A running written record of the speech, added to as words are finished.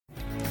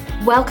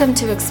Welcome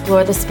to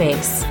Explore the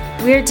Space.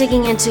 We're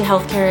digging into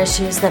healthcare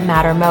issues that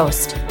matter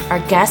most. Our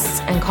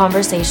guests and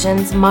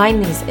conversations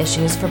mine these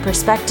issues for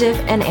perspective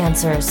and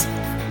answers.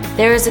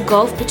 There is a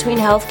gulf between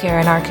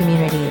healthcare and our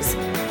communities.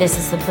 This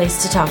is the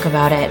place to talk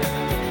about it.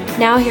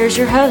 Now here's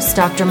your host,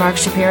 Dr. Mark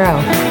Shapiro.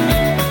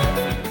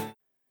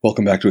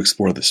 Welcome back to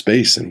Explore the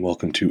Space, and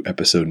welcome to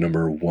episode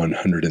number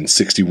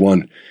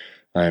 161.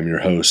 I am your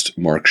host,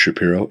 Mark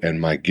Shapiro,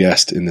 and my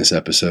guest in this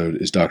episode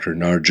is Dr.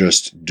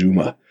 Narjust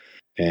Duma.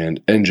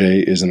 And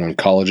NJ is an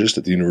oncologist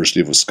at the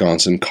University of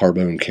Wisconsin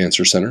Carbone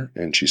Cancer Center,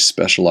 and she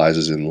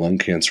specializes in lung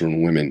cancer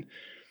in women.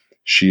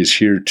 She is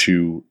here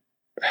to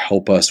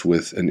help us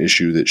with an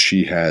issue that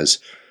she has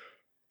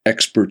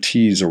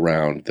expertise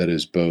around that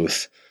is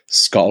both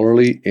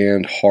scholarly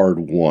and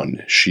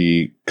hard-won.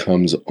 She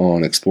comes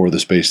on Explore the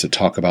Space to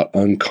talk about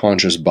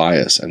unconscious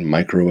bias and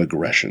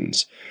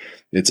microaggressions.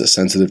 It's a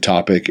sensitive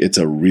topic. It's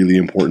a really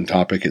important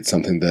topic. It's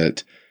something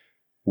that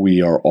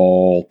we are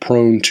all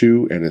prone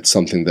to, and it's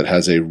something that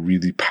has a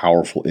really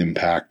powerful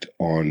impact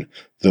on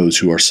those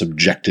who are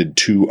subjected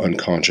to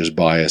unconscious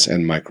bias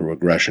and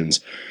microaggressions.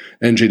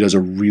 NJ does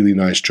a really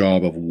nice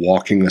job of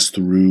walking us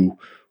through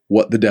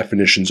what the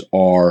definitions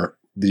are,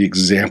 the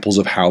examples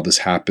of how this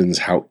happens,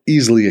 how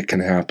easily it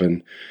can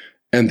happen,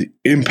 and the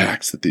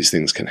impacts that these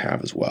things can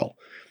have as well.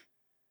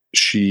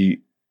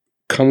 She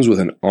comes with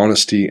an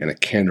honesty and a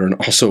candor and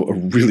also a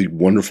really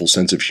wonderful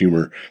sense of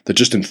humor that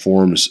just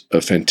informs a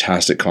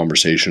fantastic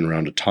conversation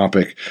around a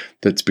topic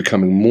that's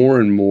becoming more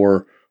and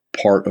more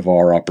part of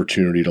our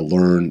opportunity to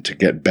learn, to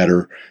get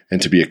better,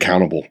 and to be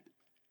accountable.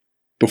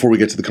 Before we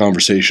get to the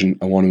conversation,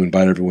 I want to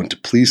invite everyone to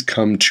please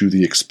come to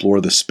the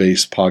Explore the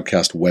Space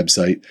podcast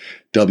website,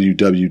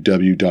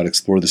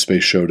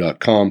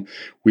 www.explorethespaceshow.com.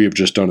 We have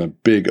just done a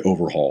big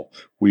overhaul.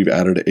 We've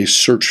added a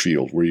search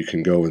field where you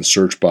can go and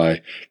search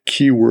by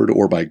keyword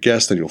or by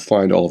guest, and you'll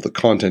find all of the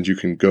content. You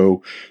can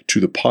go to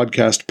the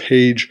podcast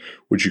page,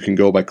 which you can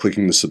go by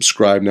clicking the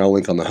subscribe now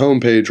link on the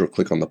homepage or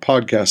click on the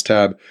podcast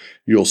tab.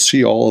 You'll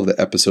see all of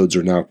the episodes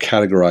are now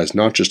categorized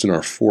not just in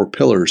our 4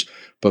 pillars,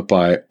 but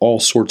by all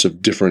sorts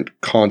of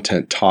different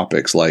content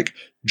topics like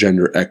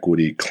gender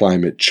equity,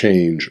 climate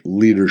change,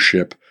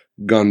 leadership,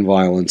 gun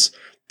violence.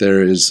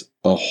 There is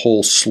a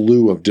whole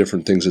slew of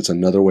different things. It's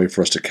another way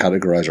for us to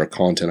categorize our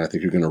content. I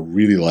think you're going to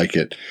really like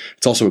it.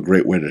 It's also a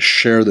great way to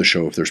share the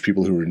show. If there's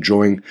people who are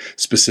enjoying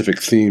specific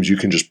themes, you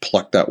can just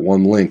pluck that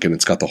one link and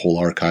it's got the whole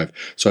archive.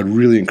 So I'd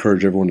really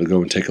encourage everyone to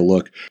go and take a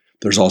look.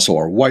 There's also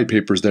our white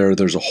papers there.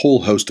 There's a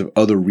whole host of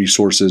other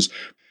resources.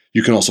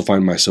 You can also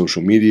find my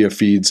social media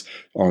feeds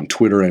on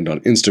Twitter and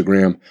on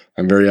Instagram.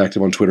 I'm very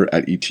active on Twitter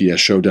at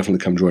ETS Show. Definitely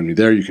come join me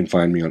there. You can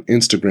find me on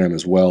Instagram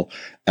as well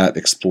at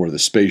Explore the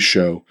Space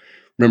Show.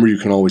 Remember, you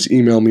can always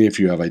email me if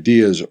you have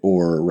ideas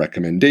or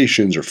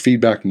recommendations or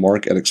feedback,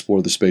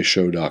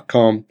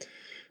 mark@explorethespaceshow.com.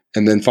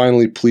 And then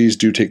finally, please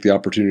do take the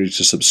opportunity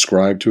to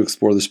subscribe to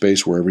Explore the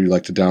Space wherever you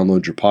like to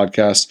download your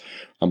podcasts.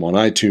 I'm on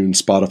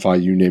iTunes, Spotify,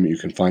 you name it, you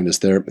can find us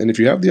there. And if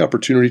you have the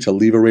opportunity to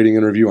leave a rating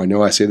and review, I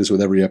know I say this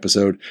with every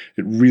episode,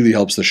 it really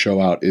helps the show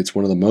out. It's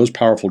one of the most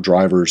powerful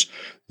drivers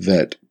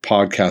that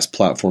podcast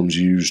platforms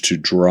use to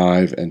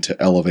drive and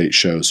to elevate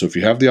shows. So if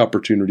you have the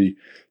opportunity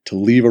to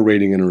leave a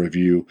rating and a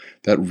review,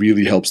 that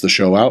really helps the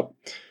show out.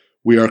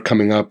 We are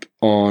coming up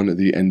on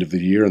the end of the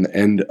year and the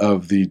end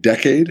of the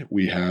decade.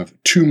 We have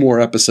 2 more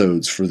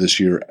episodes for this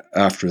year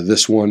after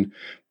this one,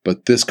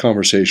 but this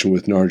conversation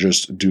with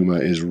Narjust Duma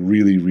is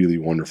really, really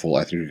wonderful.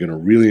 I think you're going to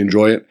really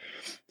enjoy it.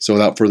 So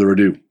without further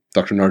ado,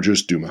 Dr.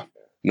 Narjust Duma.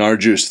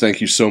 Narjust, thank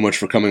you so much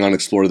for coming on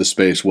Explore the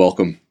Space.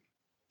 Welcome.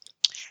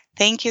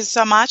 Thank you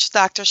so much,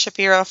 Dr.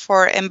 Shapiro,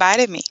 for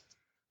inviting me.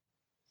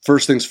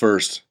 First things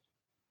first,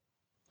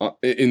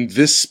 in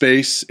this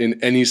space,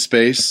 in any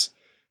space,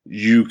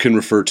 you can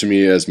refer to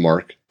me as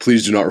Mark.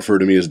 Please do not refer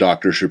to me as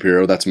Dr.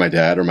 Shapiro. That's my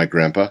dad or my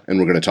grandpa, and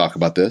we're going to talk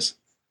about this.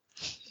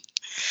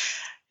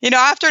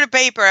 After the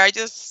paper, I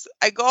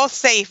go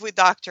safe with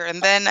doctor,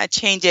 and then I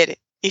change it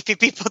if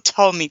people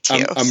told me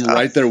to. I'm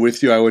right there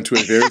with you. I went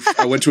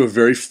to a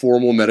very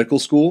formal medical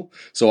school,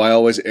 so I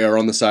always err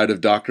on the side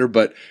of doctor.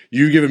 But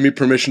you've given me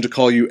permission to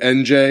call you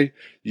NJ.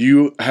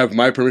 You have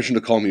my permission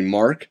to call me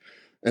Mark,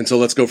 and so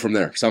let's go from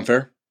there. Sound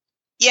fair?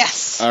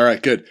 Yes. All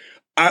right, good.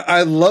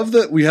 I love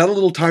that we had a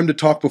little time to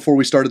talk before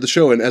we started the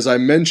show. And as I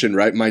mentioned,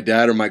 right, my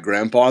dad or my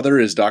grandfather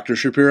is Dr.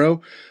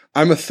 Shapiro.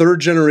 I'm a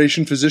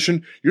 3rd-generation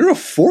physician. You're a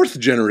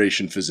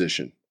 4th-generation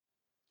physician.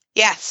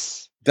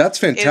 Yes. That's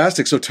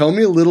fantastic. So tell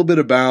me a little bit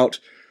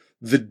about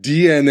the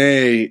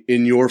DNA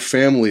in your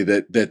family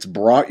that's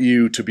brought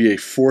you to be a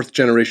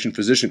 4th-generation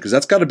physician, because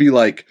that's got to be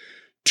like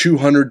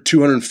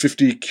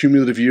 250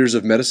 cumulative years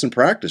of medicine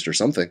practice or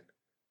something.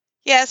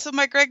 Yeah, so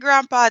my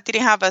great-grandpa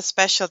didn't have a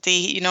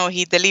specialty.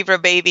 He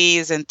delivered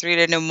babies and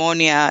treated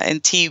pneumonia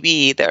and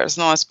TB. There's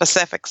no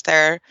specifics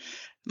there.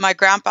 My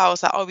grandpa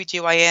was an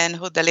OBGYN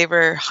who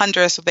delivered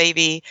hundreds of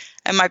babies,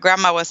 and my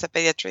grandma was a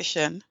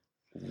pediatrician.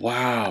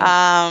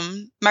 Wow.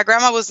 My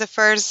grandma was the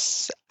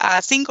first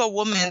single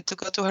woman to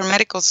go to her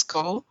medical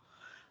school.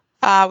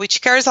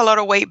 which carries a lot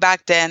of weight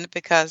back then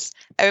because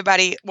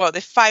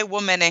the 5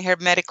 women in her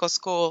medical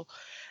school,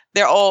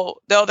 the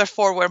other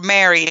 4 were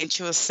married and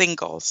she was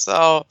single.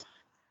 So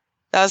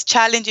that was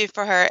challenging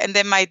for her. And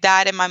then my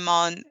dad and my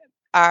mom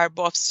are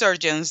both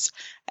surgeons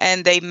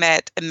and they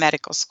met in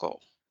medical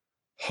school.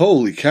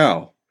 Holy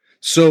cow.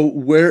 So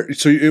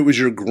it was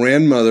your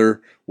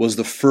grandmother was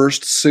the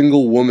first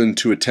single woman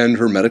to attend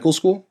her medical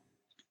school?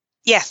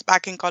 Yes,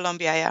 back in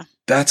Colombia, yeah.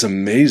 That's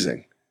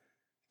amazing.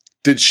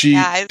 Did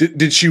she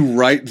did she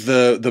write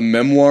the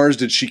memoirs?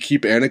 Did she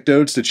keep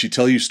anecdotes? Did she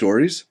tell you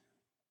stories?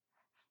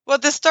 Well,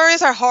 the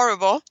stories are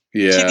horrible.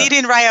 Yeah. She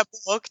didn't write a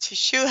book. She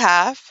should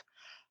have.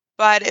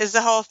 But it's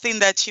the whole thing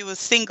that she was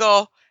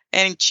single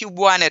and she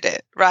wanted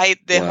it, right?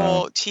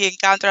 She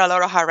encountered a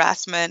lot of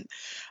harassment.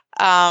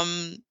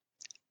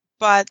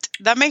 But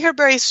that made her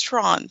very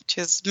strong.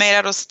 She's made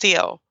out of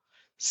steel.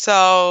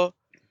 So,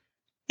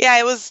 yeah,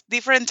 it was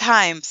different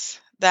times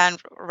than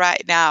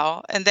right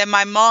now. And then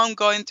my mom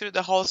going through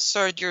the whole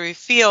surgery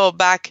field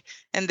back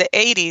in the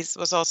 80s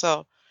was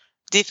also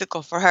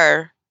difficult for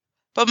her.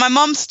 But my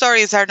mom's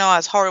stories are not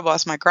as horrible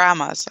as my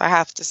grandma's, I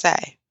have to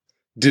say.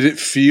 Did it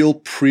feel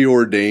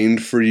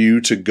preordained for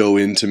you to go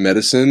into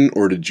medicine,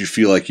 or did you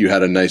feel like you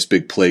had a nice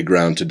big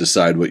playground to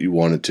decide what you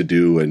wanted to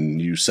do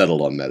and you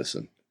settled on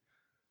medicine?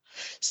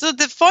 So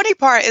the funny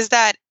part is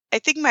that I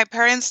think my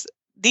parents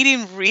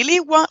didn't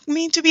really want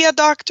me to be a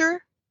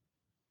doctor.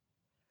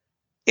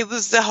 It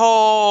was the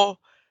whole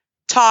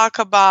talk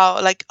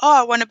about like,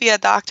 oh, I want to be a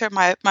doctor.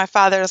 My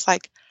father is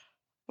like,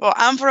 well,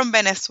 I'm from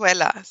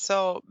Venezuela.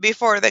 So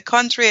before the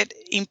country had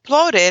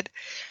imploded,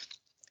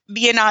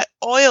 being an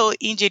oil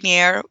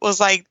engineer was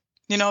like,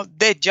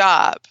 the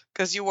job,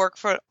 because you work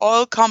for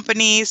oil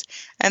companies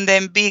and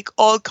then big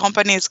oil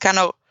companies kind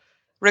of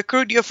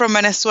recruit you from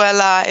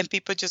Venezuela and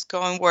people just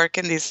go and work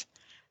in these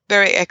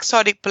very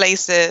exotic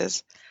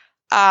places.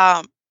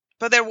 But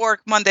they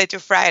work Monday to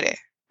Friday,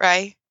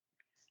 right?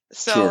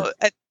 So Sure.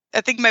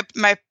 I think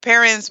my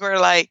parents were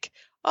like,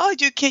 oh,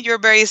 you're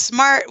very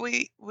smart.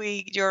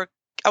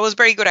 I was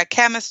very good at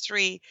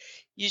chemistry.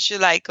 You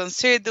should like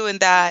consider doing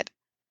that.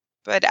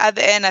 But at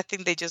the end, I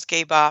think they just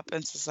gave up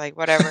and just like,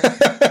 whatever.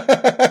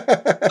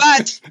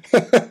 But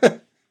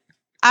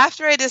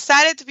after I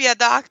decided to be a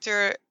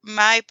doctor,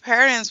 my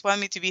parents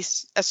wanted me to be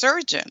a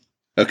surgeon.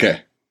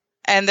 Okay.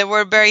 And they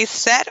were very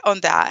set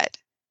on that.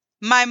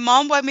 My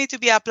mom wanted me to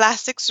be a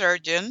plastic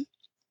surgeon.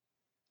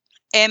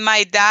 And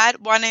my dad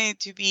wanted me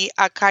to be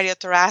a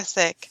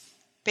cardiothoracic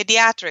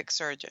pediatric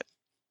surgeon.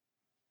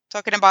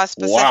 Talking about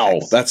specifics. Wow,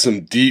 that's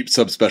some deep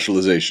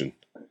subspecialization.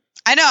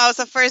 I know. I was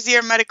a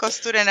first-year medical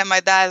student, and my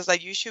dad was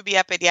like, you should be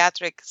a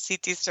pediatric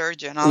CT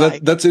surgeon.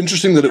 That's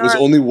interesting that it was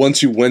only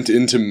once you went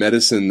into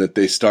medicine that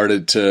they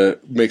started to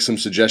make some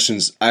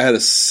suggestions. I had a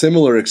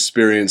similar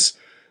experience.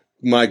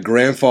 My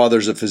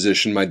grandfather's a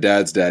physician. My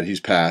dad's dad, he's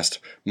passed.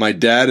 My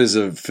dad is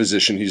a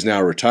physician. He's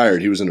now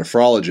retired. He was a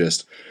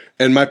nephrologist.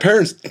 And my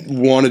parents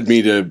wanted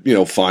me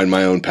to, find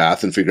my own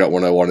path and figure out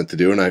what I wanted to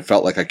do. And I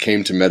felt like I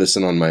came to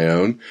medicine on my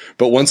own.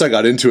 But once I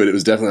got into it, it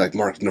was definitely like,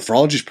 Mark,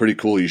 nephrology is pretty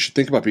cool. You should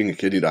think about being a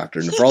kidney doctor.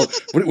 Nephrology.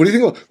 What do you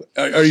think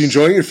about, are you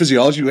enjoying your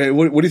physiology?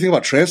 What do you think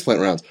about transplant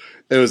rounds?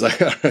 It was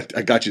like, all right,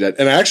 I got you, Dad.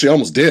 And I actually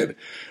almost did.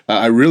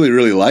 I really,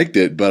 really liked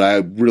it, but I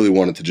really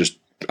wanted to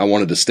I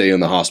wanted to stay in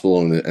the hospital,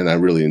 and I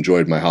really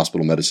enjoyed my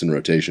hospital medicine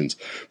rotations.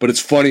 But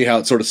it's funny how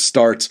it sort of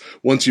starts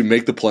once you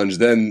make the plunge,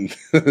 then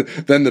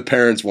the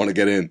parents want to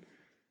get in.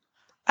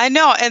 I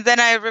know. And then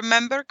I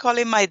remember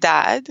calling my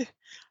dad.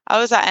 I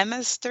was at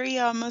MS3,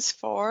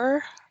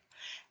 MS4.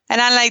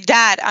 And I'm like,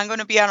 Dad, I'm going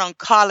to be an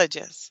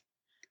oncologist.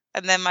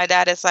 And then my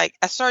dad is like,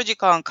 a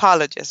surgical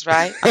oncologist,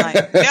 right? I'm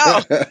like,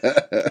 no.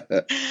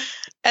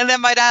 And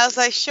then my dad was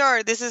like,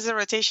 sure, this is a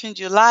rotation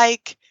you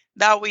like.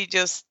 That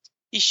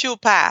you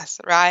should pass,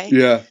 right?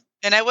 Yeah.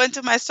 And I went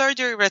to my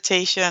surgery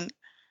rotation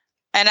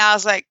and I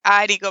was like,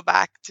 I need to go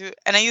back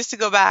and I used to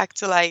go back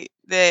to like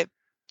the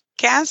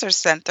cancer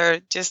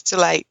center just to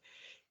like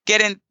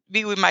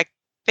be with my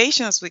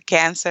patients with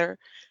cancer.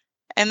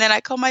 And then I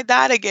called my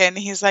dad again.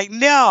 He's like,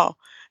 no.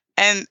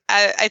 And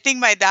I think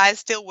my dad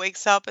still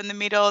wakes up in the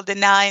middle of the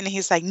night and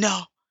he's like,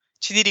 no,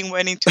 she didn't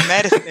went into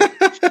medicine.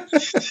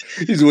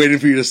 He's waiting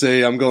for you to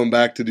say, I'm going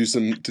back to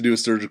do a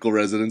surgical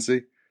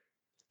residency.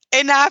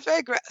 And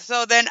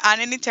so then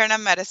I'm in internal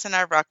medicine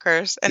at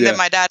Rutgers. And then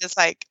my dad is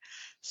like,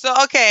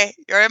 so, okay,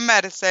 you're in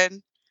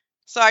medicine.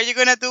 So are you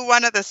going to do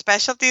one of the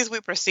specialties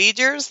with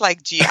procedures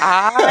like GI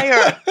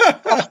or?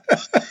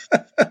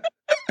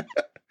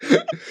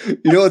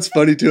 It's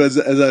funny too, as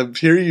I'm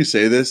hearing you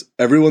say this,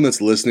 everyone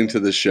that's listening to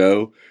this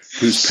show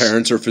whose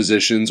parents are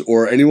physicians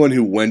or anyone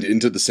who went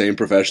into the same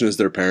profession as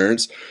their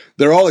parents,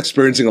 they're all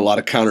experiencing a lot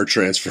of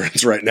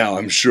countertransference right now.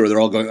 I'm sure they're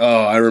all going,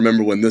 oh, I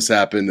remember when this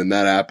happened and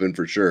that happened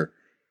for sure.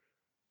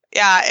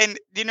 Yeah. And,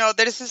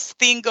 there's this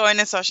thing going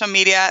in social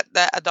media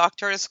that a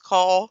doctor's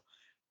call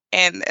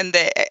and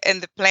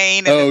the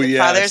plane and the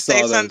father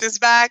says on his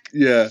back.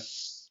 Yeah.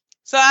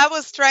 So I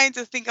was trying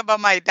to think about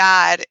my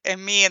dad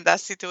and me in that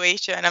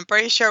situation. I'm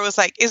pretty sure it was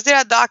like, is there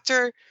a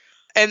doctor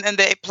in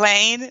the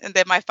plane? And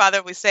then my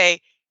father would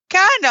say,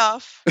 kind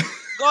of.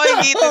 Go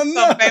and eat Oh, some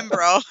no.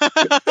 Pembro.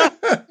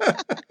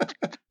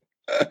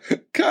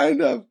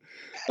 Kind of.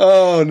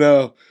 Oh,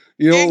 no.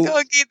 You You know,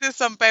 go get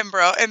some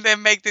Pembro and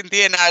then make the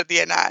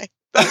DNI.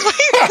 That's what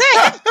he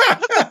said.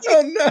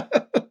 oh, no.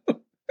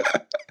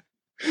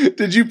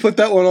 Did you put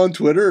that one on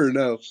Twitter or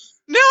no?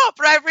 No,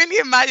 but I really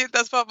imagine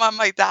that's what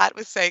my dad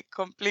would say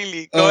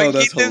completely. Go Oh, and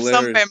that's get them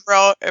some hilarious.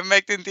 Pembro and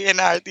make them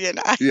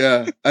DNI.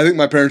 Yeah. I think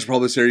my parents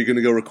probably say, are you going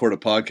to go record a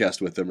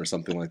podcast with them or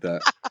something like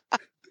that?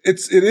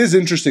 It is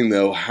interesting,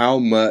 though, how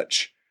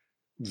much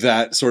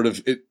that sort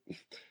of it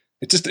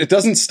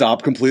doesn't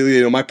stop completely.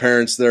 You know, my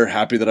parents, they're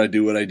happy that I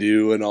do what I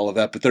do and all of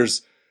that. But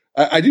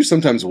I do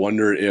sometimes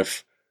wonder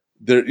if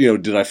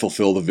did I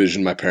fulfill the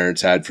vision my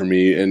parents had for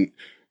me? And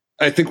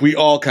I think we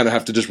all kind of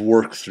have to just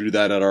work through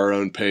that at our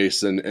own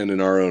pace and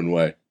in our own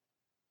way.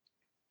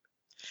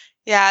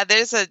 Yeah,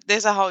 there's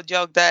a whole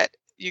joke that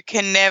you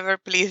can never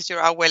please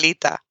your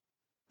abuelita.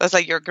 That's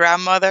like your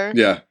grandmother.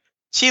 Yeah.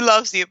 She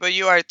loves you, but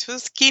you are too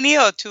skinny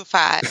or too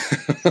fat.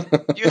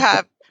 You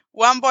have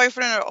one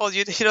boyfriend or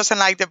she doesn't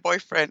like the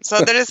boyfriend. So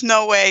there is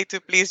no way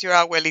to please your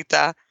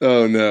abuelita.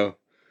 Oh, no.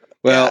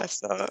 Well,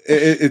 yeah,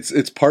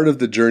 it's part of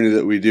the journey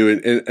that we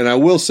do. And I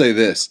will say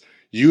this.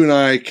 You and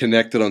I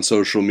connected on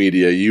social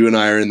media. You and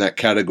I are in that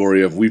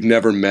category of we've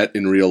never met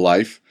in real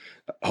life.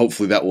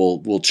 Hopefully that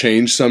will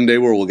change someday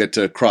where we'll get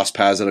to cross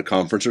paths at a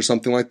conference or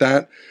something like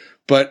that.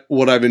 But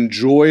what I've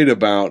enjoyed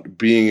about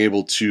being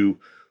able to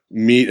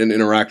meet and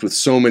interact with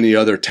so many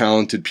other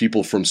talented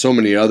people from so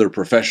many other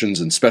professions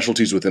and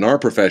specialties within our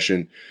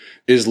profession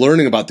is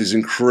learning about these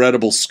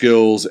incredible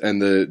skills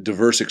and the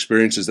diverse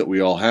experiences that we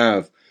all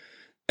have.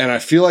 And I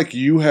feel like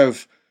you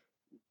have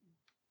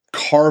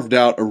carved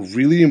out a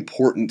really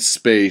important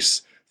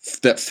space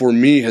that for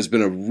me has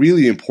been a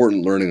really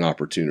important learning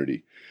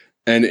opportunity.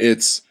 And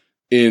it's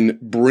in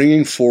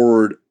bringing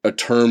forward a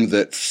term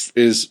that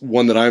is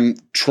one that I'm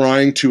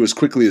trying to, as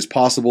quickly as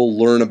possible,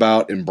 learn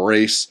about,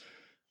 embrace,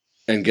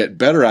 and get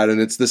better at. And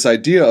it's this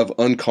idea of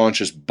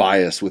unconscious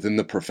bias within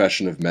the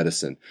profession of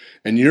medicine.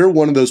 And you're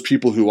one of those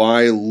people who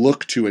I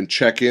look to and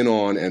check in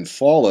on and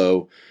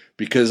follow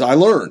because I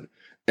learn.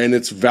 And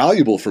it's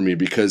valuable for me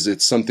because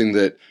it's something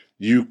that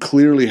you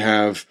clearly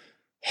have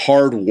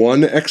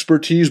hard-won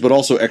expertise, but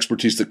also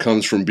expertise that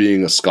comes from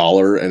being a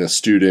scholar and a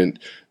student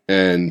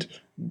and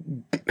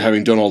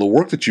having done all the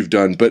work that you've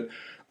done. But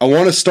I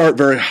want to start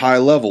very high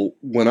level.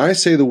 When I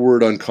say the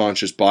word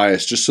unconscious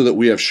bias, just so that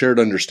we have shared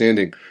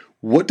understanding,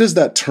 what does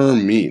that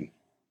term mean?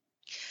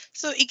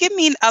 So it can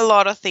mean a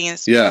lot of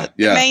things. Yeah.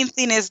 The main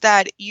thing is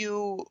that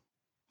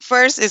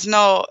first is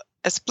not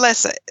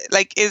explicit,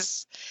 like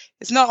it's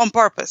not on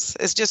purpose.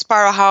 It's just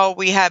part of how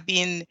we have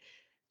been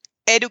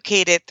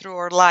educated through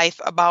our life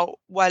about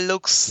what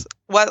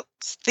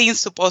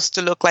things supposed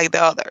to look like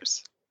the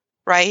others,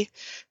 right?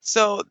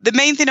 So the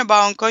main thing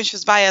about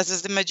unconscious bias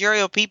is the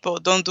majority of people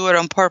don't do it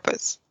on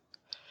purpose.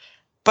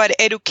 But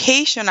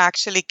education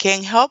actually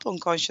can help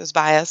unconscious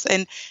bias.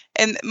 And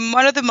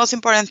one of the most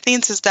important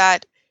things is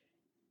that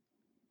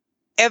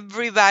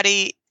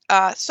everybody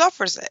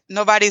suffers it.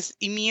 Nobody's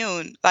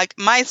immune. Like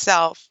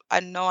myself,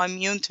 I know I'm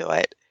immune to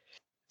it.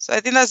 So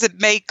I think that's the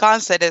main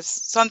concept.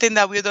 It's something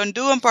that we don't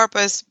do on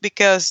purpose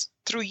because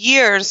through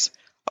years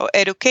of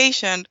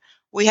education,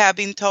 we have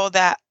been told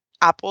that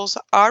apples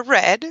are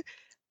red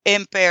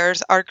and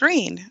pears are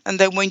green. And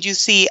then when you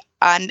see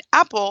an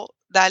apple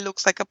that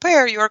looks like a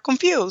pear, you are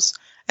confused.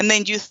 And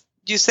then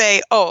you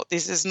say, oh,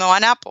 this is not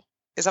an apple,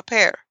 it's a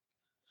pear.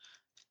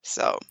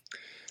 So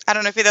I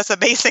don't know if that's a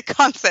basic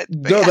concept.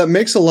 No, that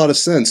makes a lot of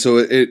sense.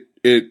 So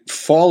it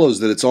follows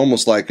that it's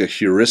almost like a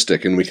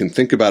heuristic, and we can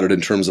think about it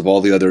in terms of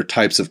all the other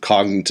types of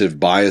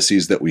cognitive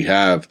biases that we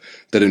have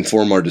that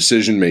inform our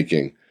decision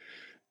making.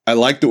 I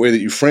like the way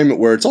that you frame it,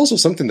 where it's also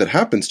something that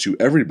happens to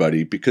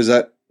everybody, because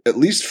at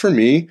least for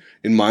me,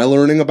 in my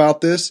learning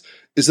about this,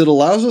 is it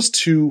allows us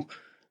to,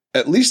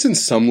 at least in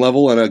some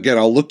level, and again,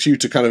 I'll look to you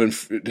to kind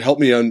of help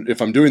me on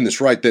if I'm doing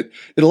this right, that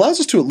it allows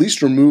us to at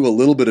least remove a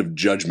little bit of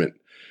judgment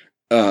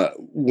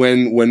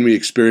when we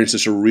experience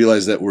this or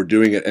realize that we're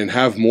doing it, and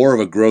have more of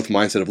a growth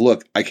mindset of,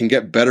 look, I can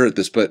get better at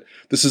this, but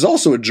this is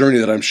also a journey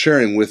that I'm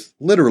sharing with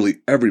literally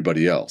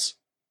everybody else.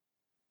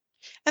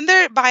 And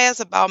they're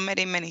biased about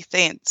many, many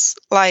things.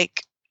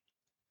 Like,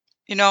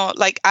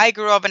 like I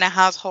grew up in a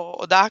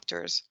household of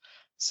doctors.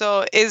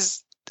 So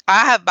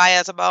I have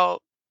bias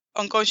about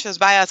unconscious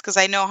bias because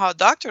I know how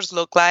doctors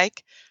look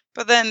like,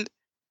 but then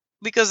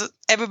because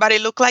everybody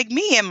look like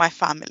me in my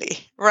family,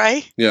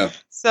 right? Yeah.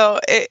 So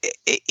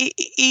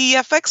it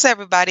affects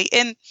everybody.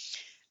 And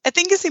I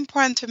think it's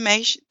important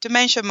to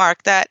mention,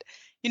 Mark, that,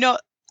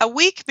 a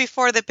week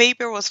before the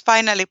paper was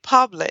finally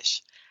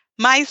published,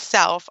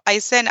 myself, I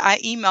sent an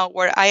email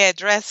where I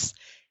addressed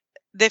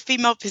the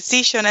female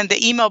physician and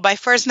the email by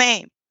first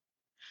name.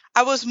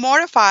 I was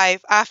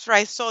mortified after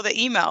I saw the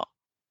email.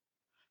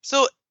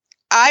 So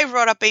I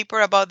wrote a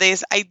paper about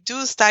this. I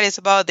do studies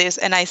about this,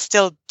 and I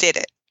still did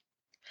it.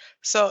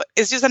 So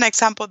it's just an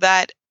example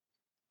that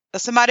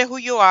doesn't matter who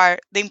you are.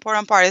 The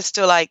important part is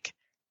to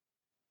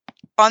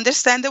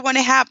understand it when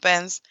it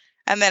happens,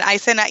 And then I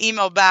sent an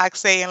email back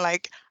saying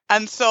like,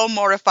 I'm so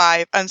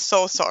mortified. I'm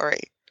so sorry.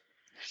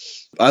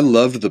 I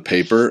loved the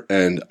paper,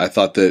 and I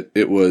thought that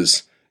it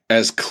was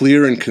as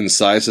clear and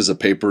concise as a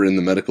paper in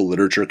the medical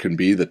literature can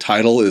be. The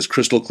title is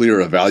crystal clear,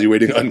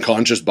 Evaluating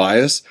Unconscious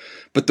Bias.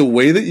 But the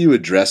way that you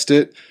addressed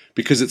it,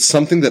 because it's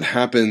something that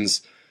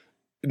happens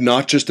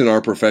not just in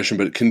our profession,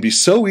 but it can be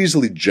so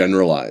easily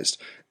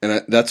generalized.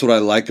 And that's what I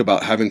like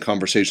about having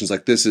conversations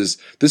like this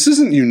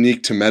isn't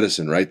unique to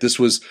medicine, right? This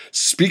was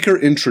speaker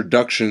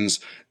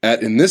introductions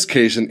at, in this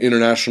case, an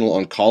international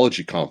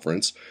oncology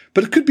conference,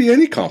 but it could be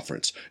any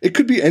conference. It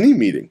could be any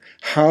meeting.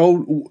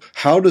 How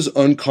does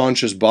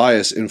unconscious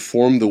bias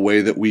inform the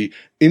way that we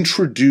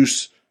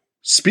introduce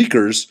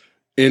speakers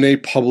in a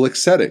public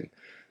setting?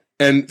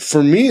 And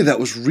for me, that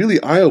was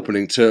really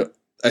eye-opening to,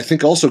 I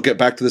think, also get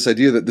back to this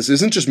idea that this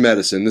isn't just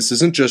medicine. This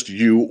isn't just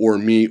you or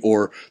me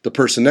or the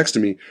person next to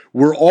me.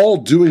 We're all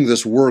doing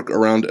this work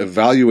around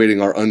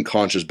evaluating our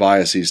unconscious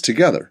biases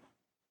together.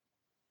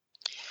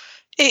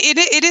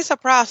 It is a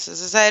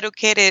process. It's an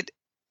educated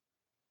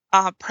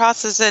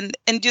process. And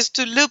just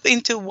to loop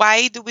into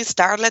why do we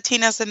start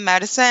Latinas in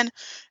medicine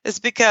is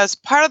because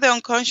part of the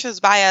unconscious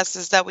bias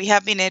is that we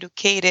have been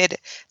educated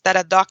that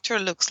a doctor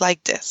looks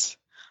like this.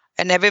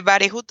 And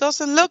everybody who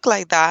doesn't look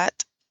like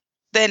that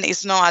then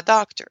is not a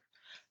doctor.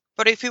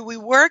 But if we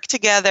work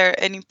together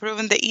and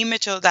improving the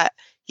image of that,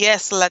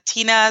 yes,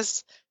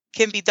 Latinas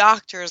can be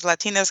doctors,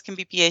 Latinas can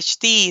be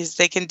PhDs,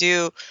 they can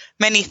do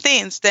many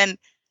things, then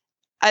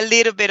a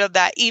little bit of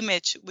that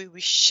image we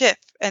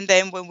shift. And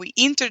then when we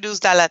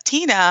introduce that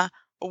Latina,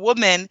 a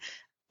woman,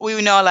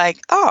 we know like,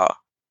 oh,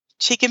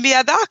 she can be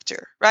a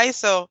doctor, right?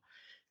 So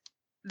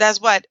that's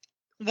what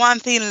one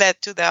thing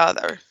led to the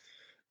other.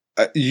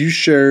 You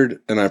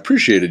shared, and I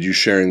appreciated you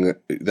sharing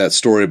that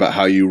story about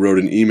how you wrote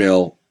an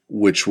email,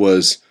 which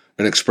was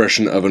an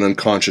expression of an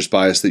unconscious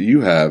bias that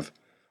you have,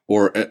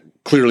 or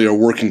clearly are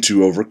working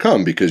to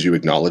overcome because you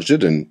acknowledged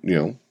it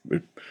and,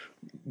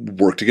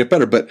 work to get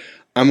better. But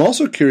I'm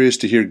also curious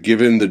to hear,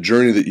 given the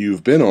journey that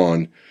you've been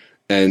on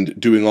and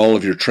doing all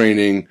of your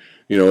training,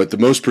 at the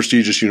most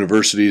prestigious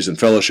universities and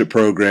fellowship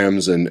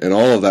programs and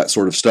all of that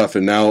sort of stuff,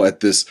 and now at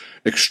this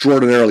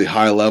extraordinarily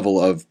high level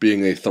of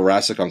being a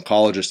thoracic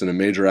oncologist in a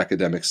major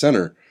academic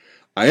center,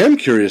 I am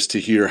curious to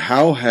hear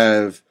how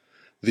have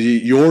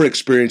your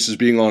experiences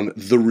being on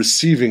the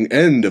receiving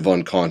end of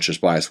unconscious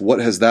bias, what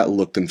has that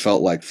looked and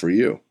felt like for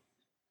you?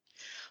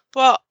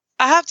 Well,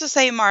 I have to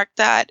say, Mark,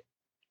 that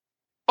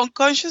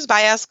unconscious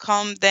bias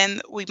come then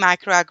with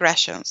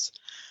microaggressions.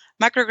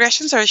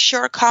 Microaggressions are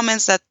short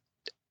comments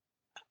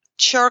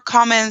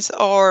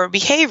or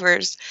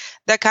behaviors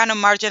that kind of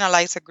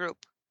marginalize a group.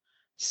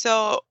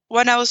 So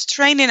when I was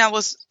training, I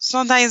was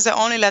sometimes the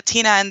only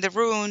Latina in the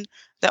room,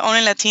 the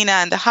only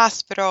Latina in the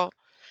hospital.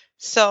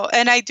 So,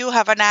 and I do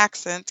have an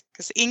accent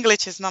because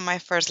English is not my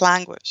first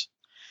language.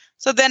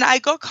 So then I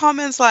got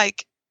comments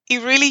like,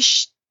 it really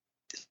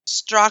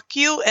struck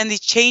you and it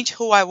changed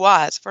who I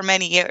was for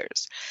many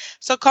years.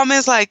 So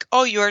comments like,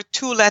 oh, you're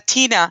too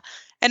Latina.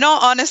 In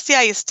all honesty,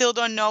 I still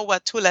don't know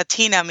what too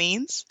Latina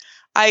means.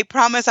 I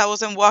promise I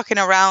wasn't walking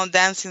around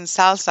dancing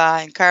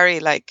salsa and carry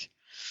like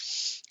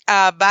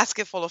a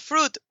basket full of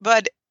fruit,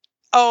 but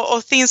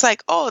or things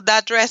like, oh,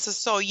 that dress is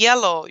so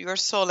yellow, you're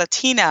so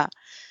Latina.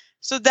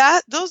 So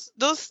that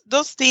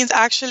those things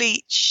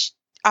actually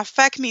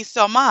affect me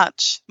so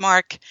much,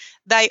 Mark,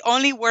 that I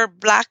only wear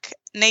black,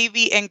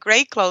 navy, and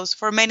gray clothes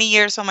for many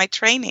years of my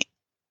training.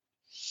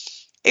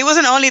 It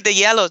wasn't only the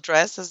yellow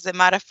dress as the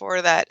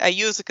metaphor that I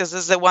use because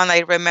it's the one I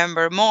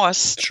remember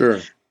most. Sure.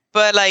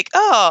 But like,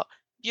 oh,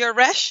 your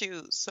red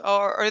shoes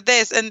or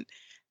this. And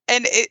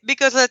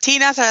because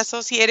Latinas are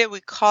associated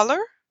with color.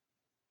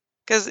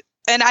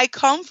 And I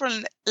come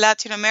from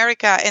Latin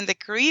America and the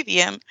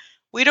Caribbean.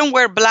 We don't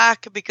wear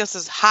black because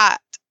it's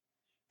hot.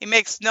 It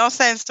makes no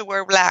sense to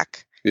wear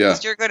black. Yeah.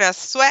 Because you're going to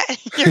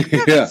sweat. You're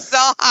going to be so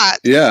hot.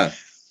 Yeah.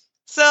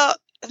 So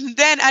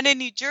then I'm in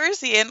New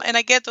Jersey and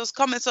I get those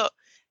comments. So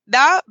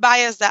that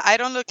bias that I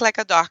don't look like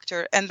a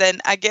doctor and then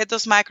I get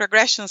those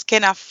microaggressions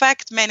can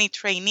affect many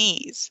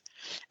trainees.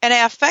 And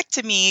it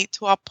affected me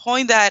to a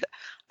point that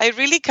I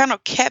really kind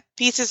of kept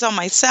pieces of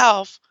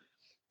myself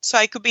so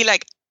I could be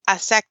like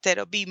accepted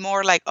or be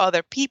more like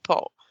other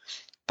people.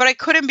 But I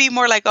couldn't be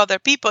more like other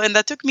people. And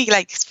that took me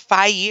like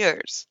 5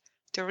 years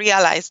to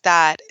realize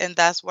that. And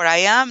that's where I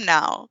am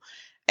now.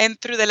 And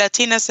through the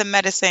Latinas in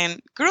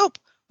Medicine group,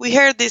 we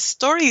hear these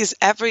stories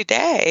every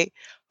day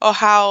of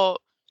how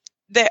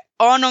their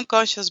own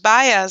unconscious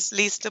bias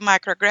leads to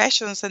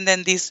microaggressions. And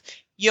then these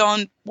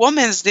young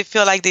women, they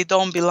feel like they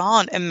don't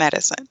belong in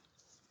medicine.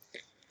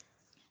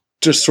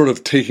 Just sort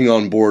of taking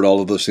on board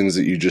all of those things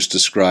that you just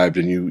described,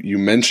 and you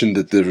mentioned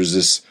that there was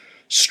this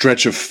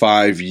stretch of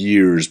 5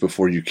 years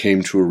before you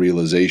came to a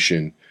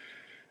realization.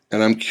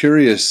 And I'm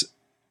curious,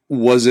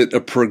 was it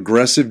a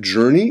progressive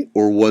journey,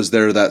 or was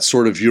there that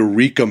sort of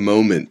eureka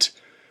moment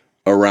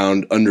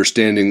around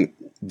understanding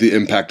the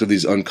impact of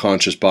these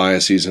unconscious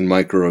biases and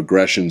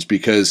microaggressions?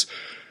 Because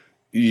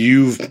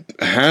you've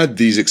had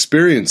these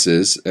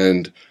experiences,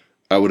 and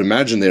I would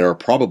imagine they are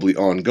probably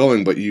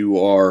ongoing, but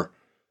you are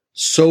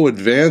so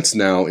advanced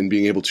now in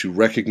being able to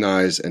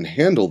recognize and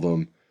handle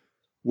them.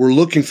 We're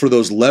looking for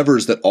those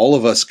levers that all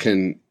of us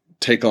can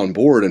take on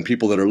board and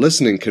people that are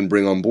listening can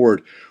bring on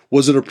board.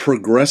 Was it a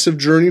progressive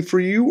journey for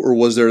you, or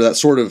was there that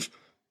sort of,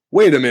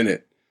 wait a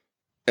minute,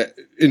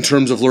 in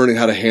terms of learning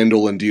how to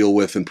handle and deal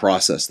with and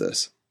process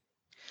this?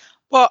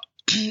 Well,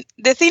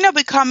 the thing of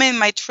becoming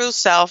my true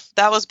self,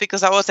 that was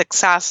because I was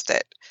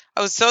exhausted.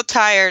 I was so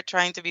tired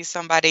trying to be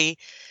somebody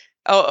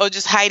or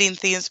just hiding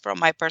things from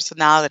my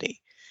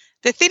personality.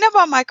 The thing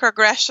about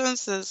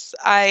microaggressions is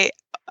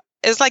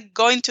it's like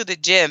going to the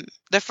gym.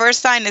 The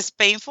first time is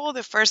painful.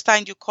 The first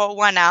time you call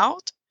one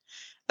out,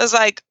 it's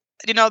like,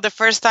 the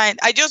first time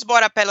I just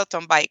bought a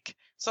Peloton bike.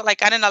 So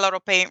like I'm in a lot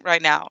of pain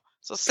right now.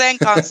 So same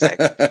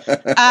concept.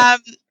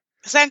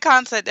 Same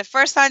concept. The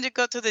first time you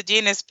go to the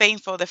gym is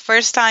painful. The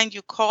first time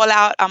you call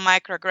out a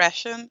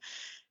microaggression,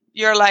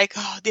 you're like,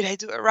 oh, did I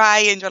do it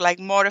right? And you're like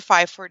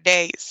mortified for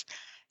days.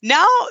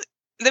 Now,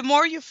 the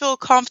more you feel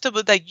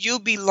comfortable that you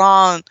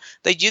belong,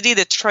 that you did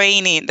the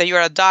training, that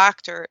you're a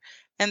doctor,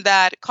 and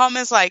that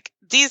comments like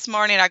this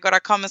morning, I got a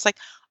comment like,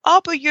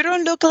 oh, but you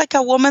don't look like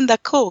a woman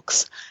that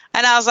cooks.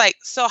 And I was like,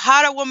 so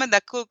how a woman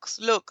that cooks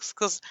looks?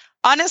 Because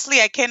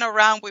honestly, I came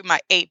around with my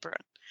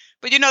apron.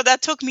 But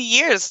that took me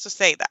years to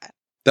say that.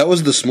 That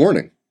was this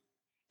morning?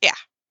 Yeah.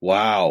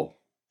 Wow.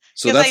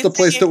 So that's the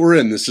place that we're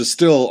in. This is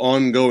still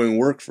ongoing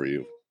work for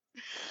you.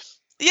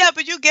 Yeah,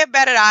 but you get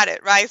better at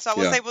it, right? So I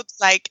was able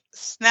to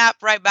snap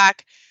right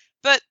back.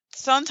 But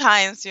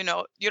sometimes, you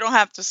don't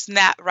have to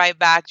snap right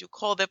back. You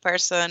call the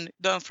person,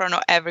 do in front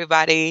of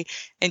everybody,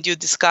 and you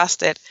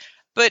discuss it.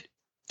 But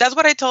that's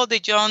what I told the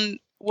young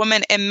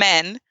women and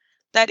men,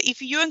 that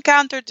if you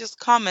encounter these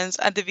comments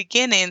at the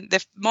beginning,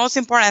 the most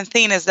important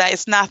thing is that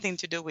it's nothing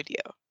to do with you.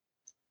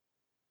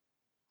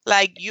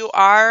 Like, you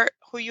are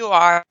who you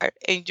are,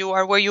 and you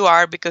are where you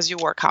are because you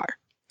work hard.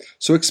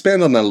 So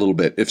expand on that a little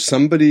bit. If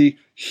somebody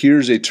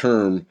hears a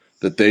term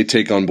that they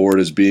take on board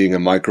as being a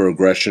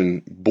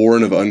microaggression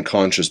born of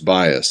unconscious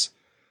bias,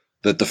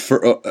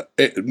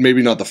 that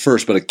maybe not the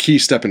first, but a key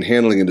step in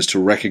handling it is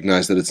to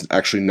recognize that it's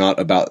actually not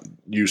about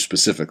you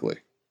specifically.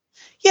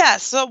 Yeah.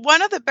 So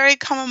one of the very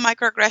common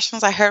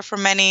microaggressions I heard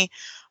from many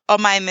of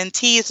my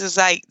mentees is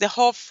like the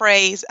whole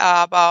phrase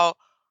about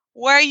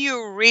where are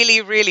you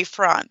really, really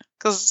from?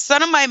 Because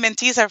some of my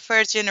mentees are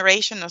first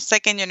generation or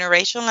second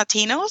generation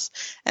Latinos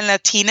and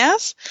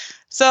Latinas.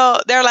 So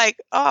they're like,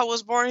 oh, I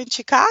was born in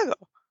Chicago.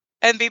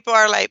 And people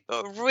are like,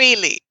 oh,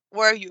 really?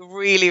 Where are you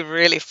really,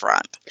 really from?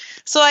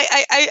 So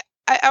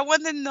I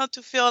want them not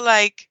to feel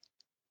like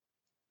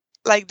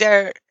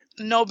they're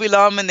no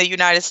belong in the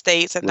United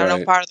States and they're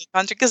not part of the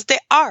country, because they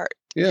are.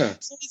 Yeah.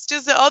 So it's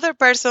just the other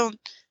person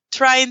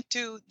trying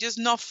to just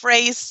not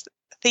phrase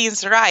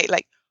things right.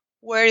 Like,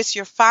 where is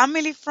your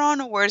family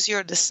from, or where's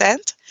your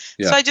descent?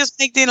 Yeah. So I just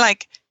make them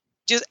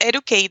just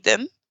educate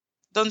them.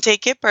 Don't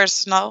take it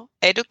personal.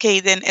 Educate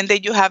them, and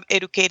then you have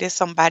educated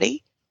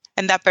somebody,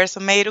 and that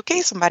person may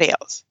educate somebody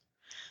else.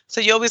 So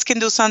you always can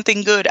do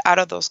something good out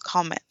of those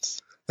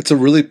comments. That's a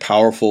really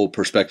powerful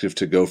perspective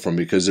to go from,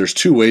 because there's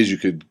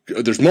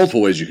there's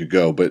multiple ways you could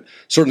go, but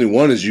certainly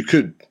one is you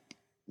could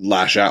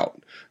lash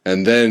out,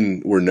 and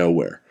then we're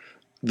nowhere.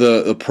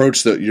 The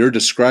approach that you're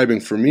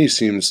describing for me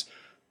seems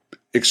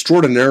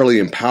extraordinarily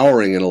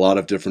empowering in a lot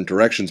of different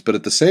directions, but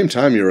at the same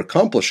time, you're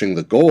accomplishing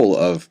the goal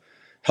of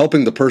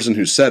helping the person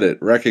who said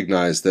it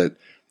recognize that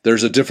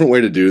there's a different way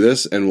to do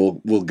this,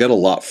 and we'll get a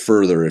lot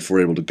further if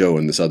we're able to go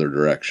in this other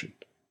direction.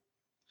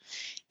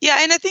 Yeah,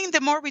 and I think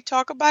the more we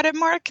talk about it,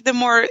 Mark, the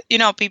more,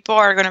 people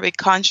are going to be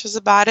conscious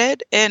about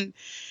it. And,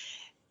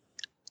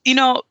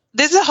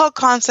 there's a whole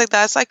concept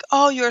that's like,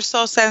 oh, you're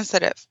so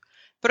sensitive.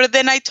 But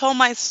then I told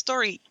my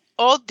story.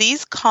 All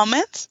these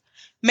comments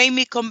made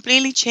me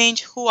completely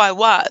change who I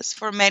was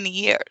for many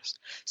years.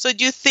 So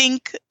you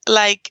think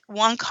like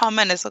one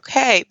comment is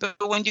okay, but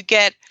when you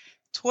get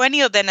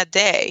 20 of them a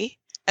day,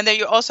 and then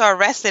you're also a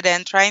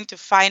resident trying to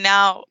find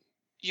out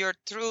your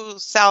true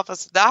self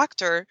as a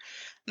doctor,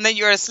 and then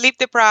you're sleep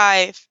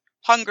deprived,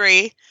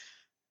 hungry,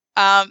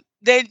 then,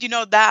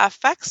 that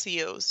affects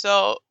you.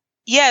 So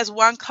yes,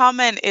 one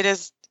comment,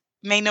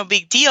 may no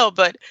big deal,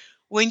 but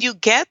when you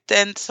get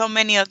then so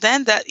many of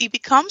them, that it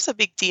becomes a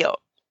big deal,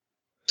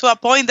 to a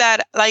point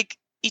that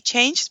it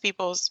changes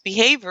people's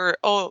behavior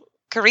or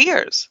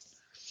careers.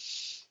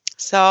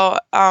 So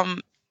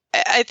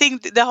I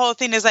think the whole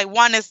thing is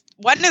one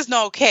is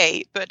not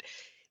okay, but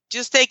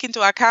just take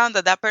into account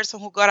that person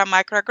who got a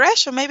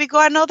microaggression maybe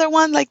got another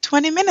one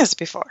 20 minutes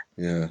before.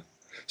 Yeah.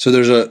 So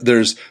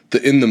there's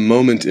the in the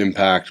moment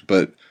impact,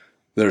 but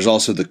there's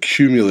also the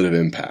cumulative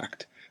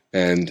impact,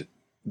 and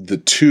the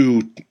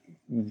two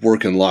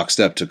work in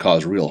lockstep to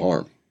cause real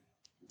harm.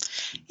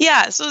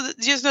 Yeah, so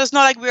it's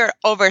not like we're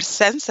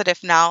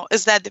oversensitive now.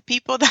 It's that the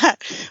people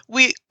that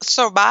we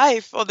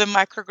survive all the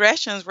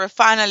microaggressions were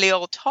finally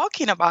all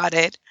talking about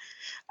it,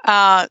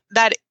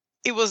 that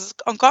it was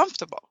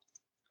uncomfortable.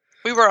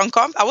 we were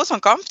I was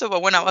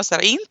uncomfortable when I was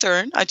an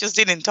intern. I just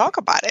didn't talk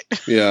about it.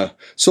 Yeah.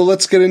 So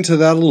let's get into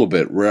that a little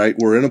bit, right?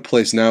 We're in a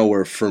place now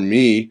where, for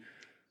me,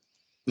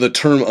 the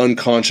term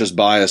unconscious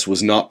bias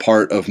was not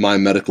part of my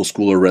medical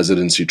school or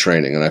residency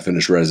training, and I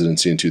finished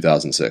residency in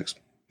 2006.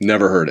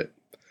 Never heard it.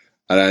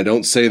 And I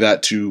don't say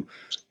that to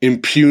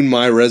impugn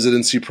my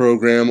residency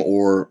program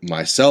or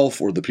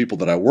myself or the people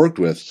that I worked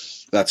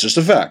with. That's just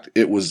a fact.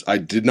 I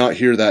did not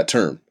hear that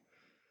term.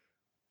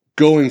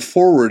 Going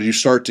forward, you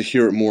start to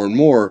hear it more and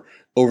more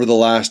over the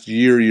last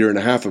year and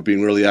a half of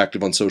being really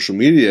active on social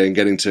media and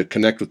getting to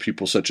connect with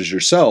people such as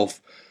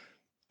yourself.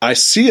 I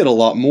see it a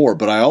lot more,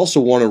 but I also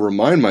want to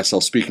remind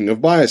myself, speaking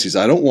of biases,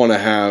 I don't want to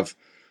have,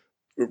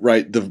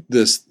 I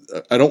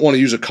don't want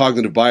to use a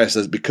cognitive bias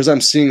as because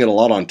I'm seeing it a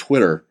lot on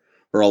Twitter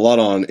or a lot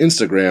on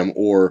Instagram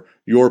or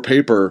your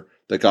paper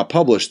that got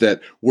published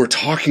that we're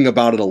talking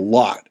about it a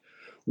lot.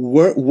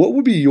 What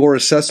would be your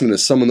assessment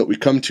as someone that we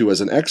come to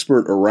as an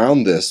expert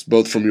around this,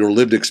 both from your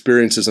lived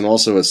experiences and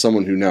also as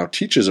someone who now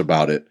teaches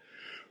about it?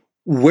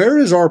 Where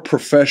is our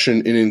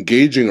profession in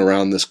engaging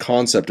around this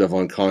concept of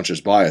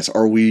unconscious bias?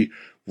 Are we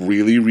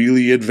really,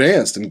 really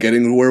advanced and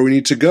getting to where we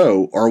need to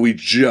go? Are we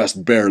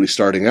just barely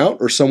starting out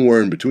or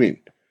somewhere in between?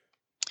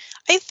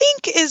 I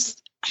think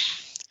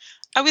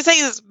I would say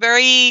it's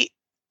very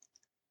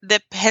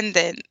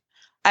dependent.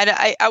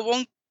 I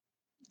won't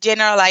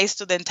generalize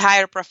to the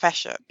entire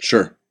profession.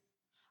 Sure.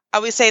 I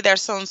would say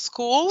there's some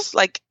schools,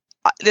 like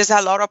there's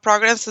a lot of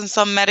progress in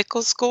some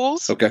medical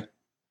schools. Okay.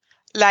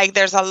 Like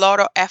there's a lot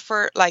of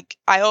effort. Like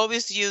I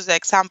always use the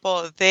example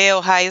of the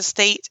Ohio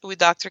State with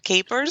Dr.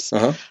 Capers.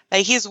 Uh-huh.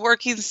 Like he's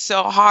working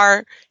so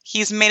hard.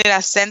 He's made it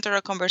a center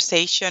of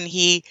conversation.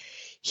 He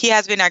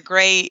has been a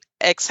great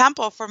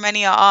example for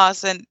many of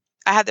us. And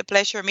I had the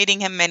pleasure of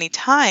meeting him many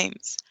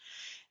times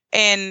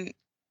and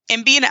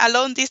being a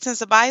long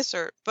distance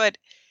advisor. But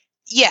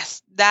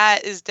yes,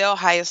 that is the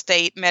Ohio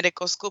State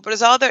Medical School. But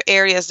there's other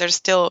areas there's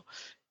still,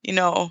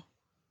 there's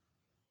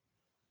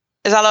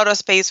a lot of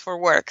space for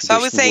work. So I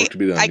would say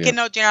I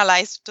cannot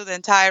generalize to the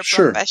entire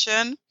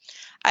profession.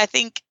 I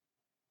think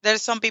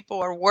there's some people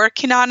who are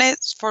working on it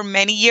for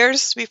many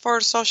years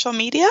before social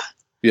media.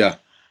 Yeah.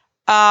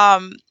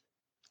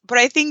 But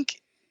I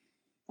think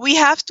we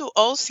have to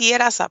all see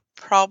it as a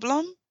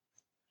problem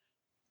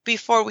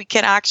before we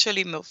can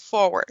actually move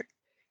forward.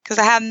 Because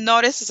I have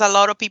noticed a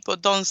lot of people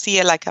don't see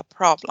it like a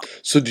problem.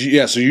 So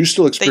you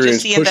still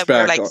experience pushback. That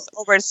we're like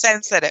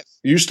oversensitive.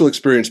 You still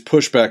experience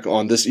pushback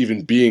on this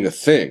even being a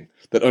thing,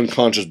 that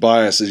unconscious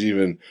bias is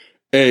even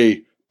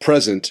A,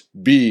 present,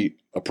 B,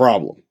 a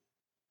problem.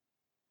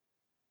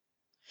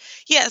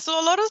 Yeah, so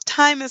a lot of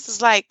times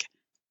it's like,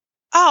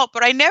 oh,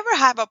 but I never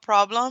have a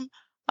problem.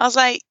 I was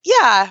like,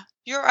 yeah,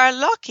 you are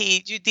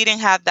lucky you didn't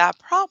have that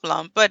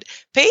problem. But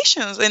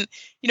patients and,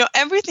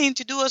 everything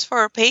to do is for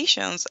our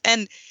patients.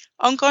 And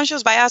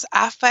unconscious bias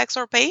affects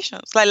our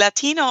patients. Like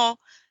Latino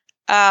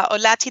or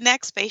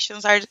Latinx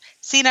patients are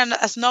seen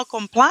as not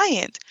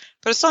compliant.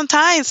 But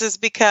sometimes it's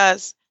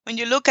because when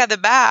you look at the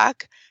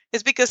back,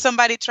 it's because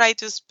somebody tried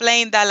to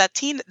explain that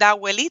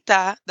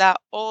abuelita, that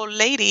old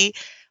lady,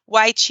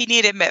 why she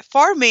needed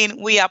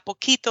metformin with a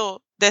poquito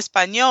de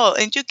español.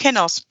 And you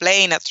cannot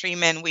explain a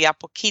treatment with a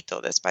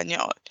poquito de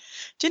español.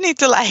 You need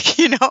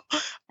to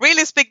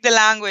really speak the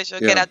language or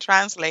get a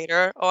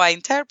translator or an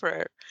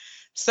interpreter.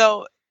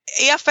 So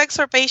it affects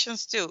our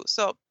patients too.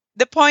 So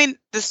the point,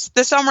 the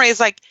summary is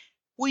like,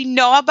 we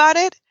know about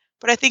it,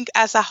 but I think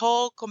as a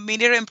whole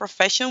community and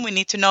profession, we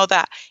need to know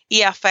that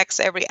it affects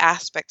every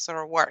aspect of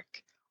our work,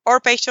 our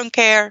patient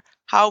care,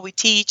 how we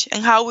teach,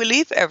 and how we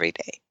live every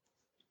day.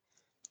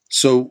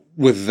 So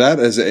with that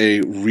as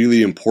a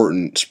really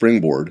important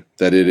springboard,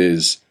 that it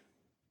is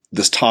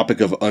this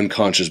topic of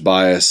unconscious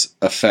bias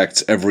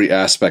affects every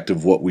aspect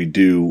of what we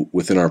do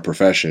within our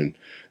profession,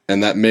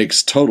 and that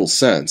makes total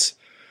sense.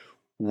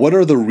 What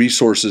are the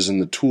resources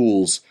and the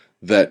tools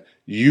that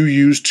you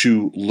use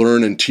to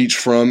learn and teach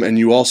from, and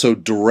you also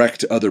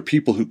direct other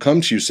people who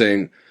come to you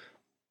saying,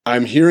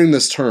 I'm hearing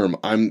this term,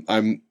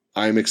 I'm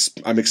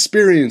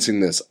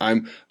experiencing this,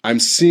 I'm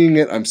seeing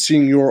it, I'm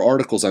seeing your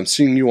articles, I'm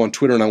seeing you on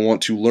Twitter, and I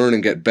want to learn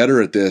and get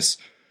better at this.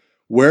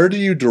 Where do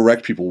you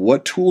direct people?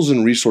 What tools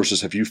and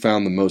resources have you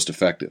found the most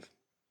effective?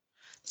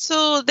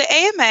 So the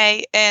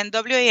AMA and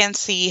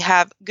WANC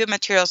have good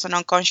materials on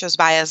unconscious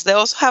bias. They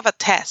also have a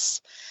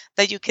test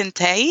that you can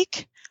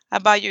take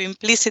about your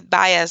implicit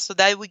bias. So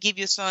that will give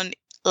you some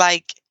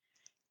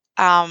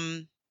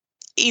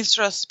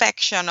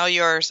introspection of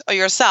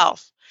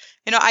yourself.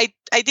 I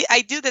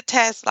do the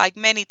test like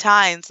many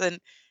times and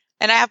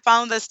I have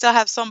found that I still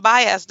have some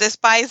bias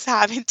despite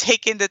having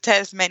taken the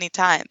test many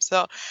times.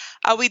 So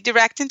I will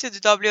direct into the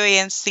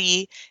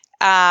WANC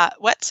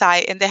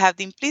website, and they have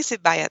the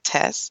implicit bias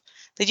test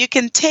that you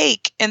can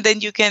take, and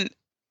then you can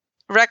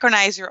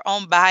recognize your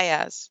own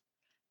bias.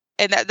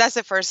 And that's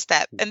the first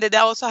step. And then they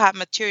also have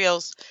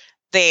materials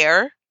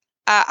there.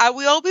 I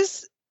will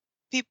always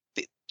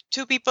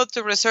to people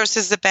to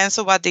resources depends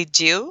on what they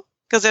do,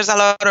 because there's a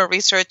lot of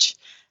research.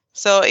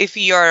 So if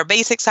you're a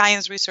basic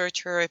science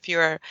researcher, if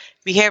you're a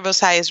behavioral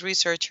science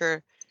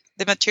researcher,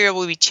 the material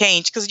will be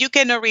changed, because you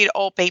cannot read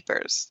all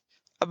papers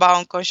about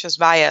unconscious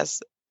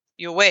bias.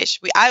 You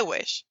wish, I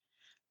wish,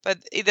 but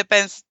it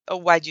depends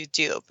on what you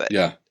do. But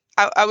Yeah.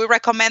 I would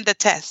recommend the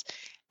test.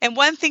 And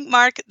one thing,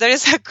 Mark, there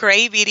is a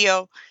great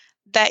video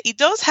that it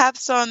does have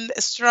some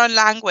strong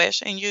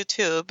language in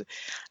YouTube,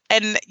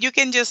 and you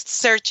can just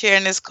search it,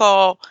 and it's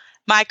called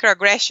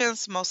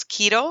Microaggressions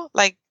Mosquito,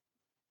 like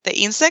the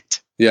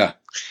insect. Yeah.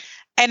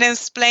 And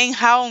explain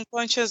how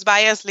unconscious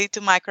bias lead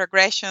to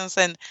microaggressions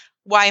and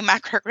why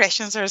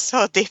microaggressions are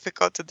so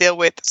difficult to deal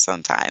with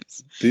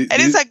sometimes.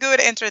 It's a good,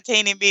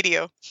 entertaining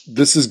video.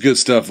 This is good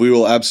stuff. We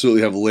will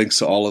absolutely have links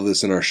to all of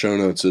this in our show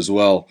notes as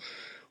well.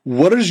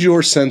 What is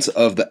your sense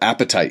of the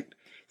appetite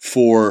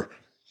for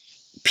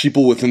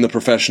people within the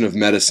profession of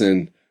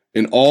medicine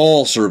in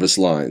all service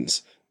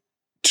lines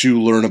to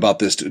learn about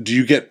this? Do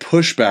you get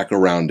pushback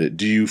around it?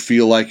 Do you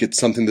feel like it's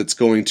something that's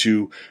going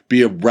to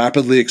be a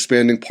rapidly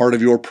expanding part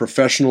of your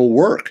professional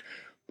work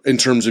in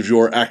terms of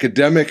your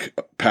academic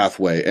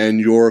pathway and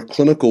your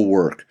clinical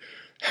work?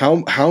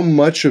 How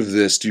much of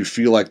this do you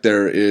feel like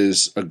there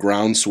is a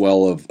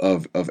groundswell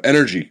of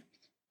energy?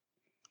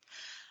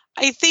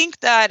 I think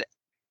that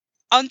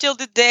until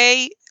the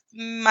day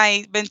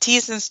my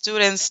mentees and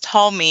students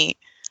told me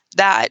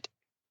that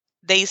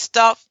they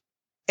stop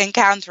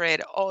encounter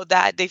it or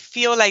that they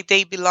feel like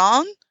they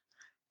belong,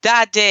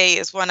 that day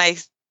is when I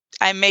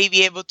may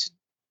be able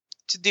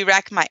to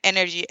direct my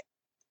energy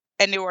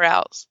anywhere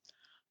else.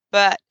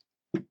 But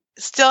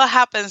still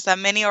happens that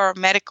many of our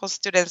medical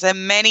students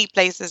in many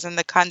places in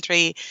the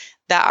country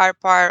that are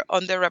part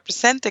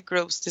underrepresented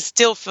groups, they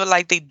still feel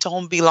like they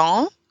don't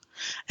belong.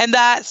 And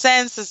that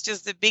sense is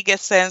just the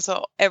biggest sense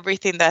of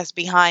everything that's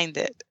behind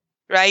it,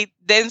 right?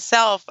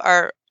 Themselves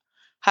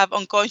have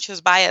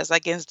unconscious bias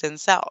against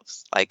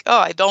themselves. Like, oh,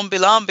 I don't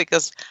belong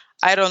because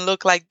I don't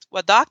look like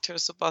what doctors are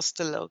supposed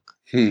to look.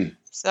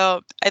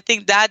 So I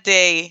think that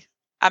day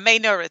I may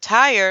not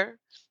retire,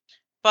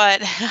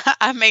 but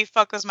I may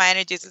focus my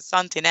energies on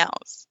something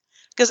else,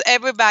 because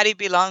everybody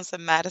belongs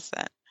in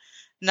medicine.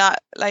 Not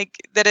like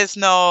this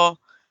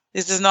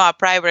is not a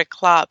private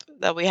club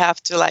that we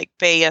have to like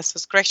pay a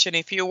subscription.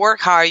 If you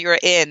work hard, you're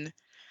in.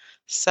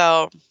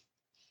 So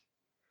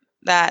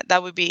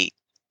that would be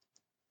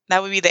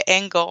the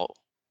end goal.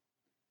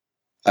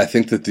 I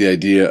think that the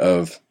idea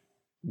of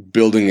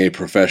building a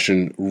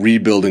profession,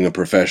 rebuilding a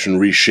profession,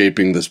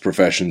 reshaping this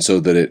profession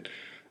so that it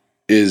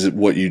is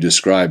what you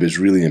describe is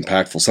really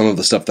impactful. Some of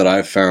the stuff that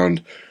I've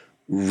found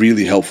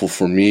really helpful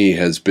for me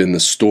has been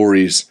the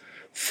stories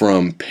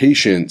from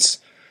patients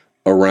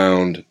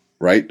around,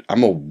 right?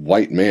 I'm a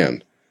white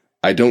man.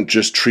 I don't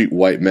just treat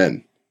white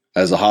men.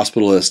 As a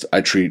hospitalist, I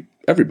treat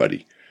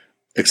everybody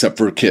except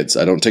for kids.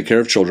 I don't take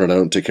care of children. I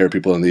don't take care of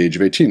people under the age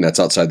of 18. That's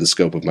outside the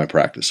scope of my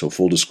practice. So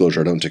full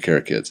disclosure, I don't take care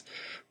of kids.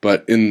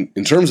 But in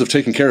terms of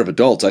taking care of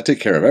adults, I take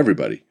care of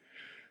everybody.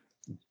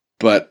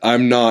 But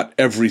I'm not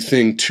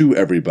everything to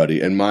everybody.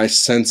 And my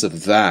sense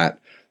of that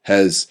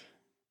has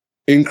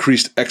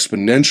increased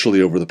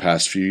exponentially over the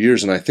past few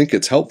years. And I think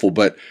it's helpful.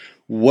 But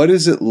what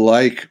is it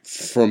like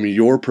from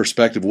your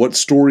perspective? What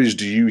stories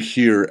do you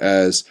hear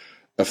as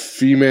a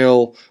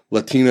female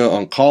Latina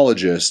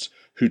oncologist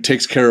who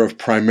takes care of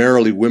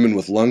primarily women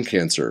with lung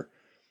cancer?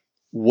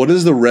 What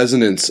is the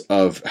resonance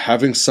of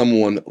having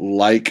someone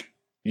like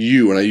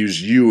you, and I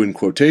use you in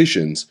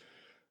quotations,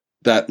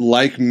 that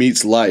like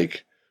meets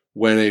like,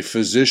 when a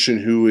physician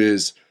who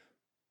is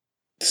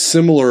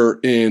similar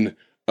in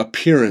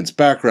appearance,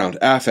 background,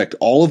 affect,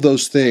 all of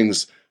those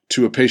things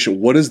to a patient,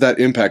 what is that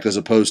impact as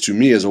opposed to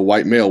me as a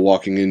white male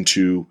walking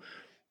into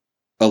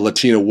a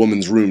Latina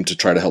woman's room to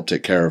try to help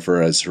take care of her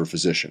as her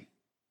physician?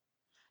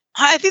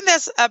 I think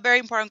that's a very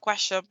important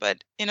question,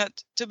 but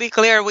to be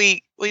clear,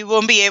 we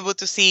won't be able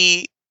to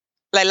see,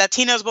 like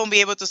Latinos won't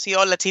be able to see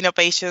all Latino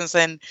patients,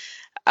 and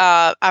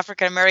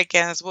African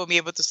Americans won't be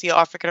able to see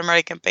African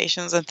American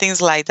patients and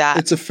things like that.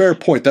 It's a fair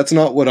point. That's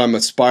not what I'm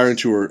aspiring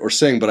to or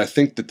saying, but I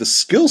think that the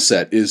skill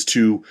set is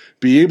to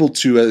be able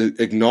to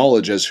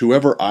acknowledge as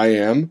whoever I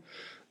am,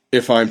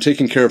 if I'm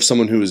taking care of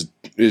someone who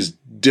is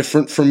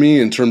different from me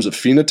in terms of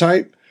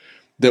phenotype,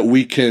 that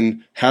we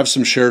can have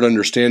some shared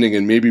understanding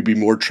and maybe be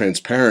more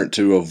transparent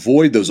to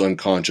avoid those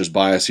unconscious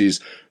biases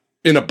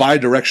in a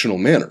bidirectional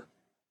manner.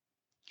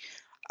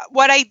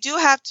 What I do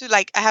have to,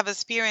 I have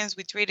experience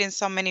with treating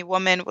so many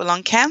women with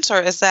lung cancer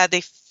is that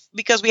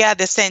because we have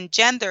the same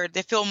gender,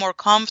 they feel more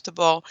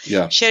comfortable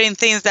sharing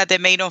things that they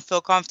may not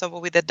feel comfortable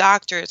with the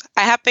doctors.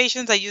 I have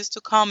patients that used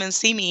to come and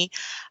see me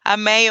at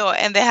Mayo,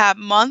 and they have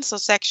months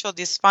of sexual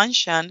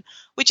dysfunction,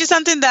 which is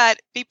something that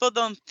people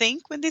don't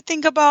think when they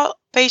think about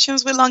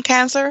patients with lung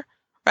cancer,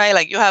 right?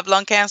 Like, you have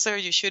lung cancer,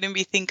 you shouldn't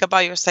be thinking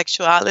about your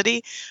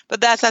sexuality,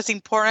 but that's as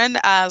important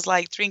as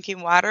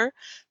drinking water.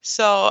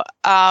 So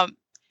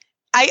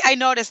I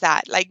noticed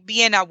that,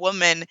 being a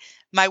woman,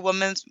 my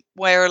women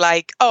were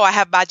like, oh, I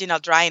have vaginal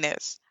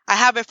dryness. I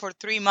have it for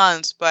 3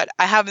 months, but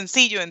I haven't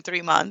seen you in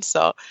 3 months.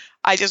 So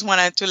I just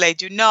wanted to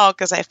let you know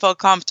because I felt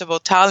comfortable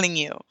telling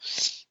you.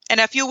 And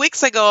a few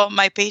weeks ago,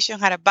 my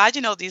patient had a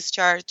vaginal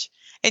discharge,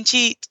 and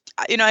she,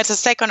 it's a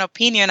second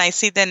opinion. I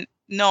see the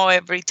know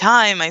every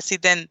time. I see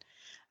them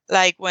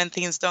like when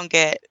things don't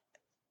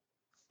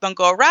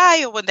go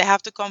right, or when they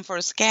have to come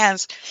for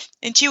scans.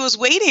 And she was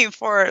waiting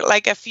for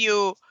like a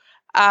few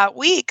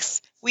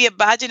weeks. We had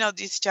vaginal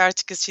discharge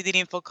because she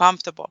didn't feel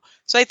comfortable.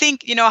 So I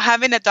think,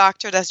 having a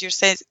doctor that's your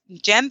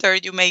gender,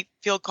 you may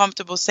feel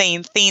comfortable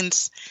saying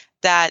things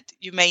that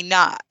you may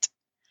not.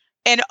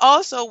 And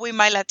also with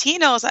my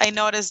Latinos, I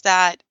noticed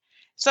that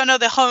some of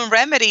the home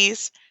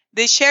remedies,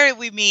 they share it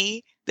with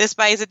me,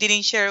 despite they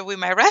didn't share it with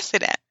my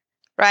resident,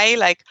 right?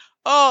 Like,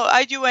 oh,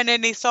 are you on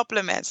any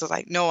supplements? I was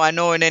like, no, I'm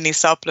not on any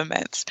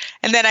supplements.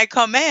 And then I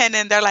come in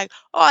and they're like,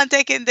 oh, I'm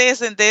taking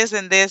this and this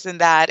and this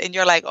and that. And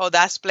you're like, oh,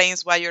 that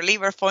explains why your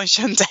liver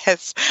function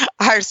tests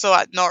are so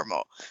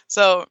abnormal.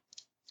 So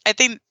I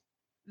think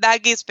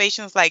that gives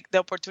patients like the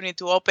opportunity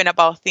to open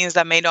about things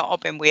that may not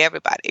open with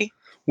everybody.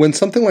 When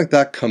something like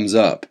that comes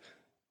up,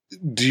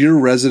 do your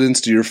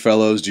residents, do your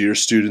fellows, do your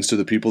students, do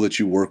the people that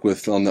you work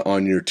with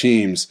on your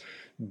teams,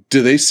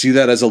 do they see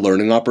that as a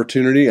learning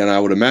opportunity? And I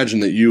would imagine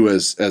that you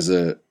as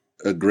a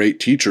great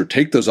teacher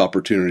take those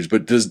opportunities,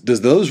 but does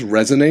those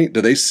resonate?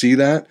 Do they see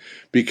that?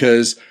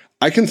 Because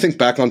I can think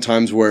back on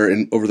times where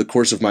over the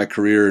course of my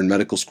career in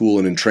medical school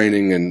and in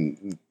training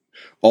and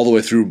all the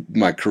way through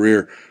my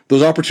career,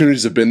 those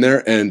opportunities have been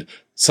there, and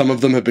some of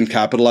them have been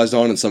capitalized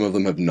on and some of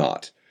them have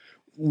not.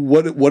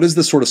 What is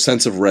the sort of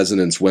sense of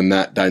resonance when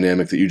that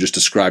dynamic that you just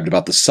described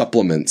about the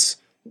supplements,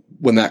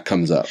 when that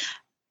comes up?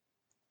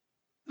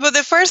 Well,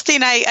 the first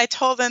thing I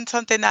told them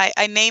something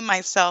I named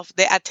myself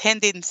the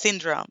attending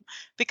syndrome,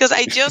 because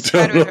I just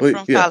graduated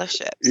from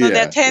fellowship. So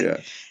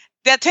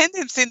the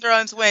attending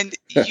syndrome is when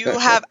you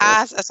have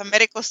asked as a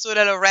medical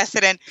student or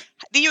resident,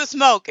 do you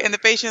smoke? And the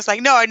patient's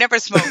like, no, I never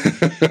smoke.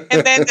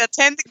 And then the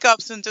attendant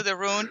comes into the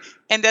room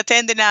and the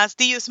attendant asks,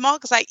 do you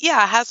smoke? It's like, yeah,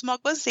 I have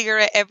smoked one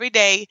cigarette every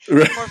day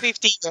for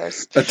 15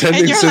 years.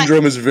 Attending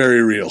syndrome is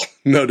very real,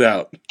 no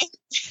doubt.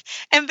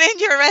 And then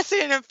your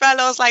resident and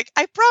fellow is like,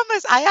 I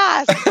promise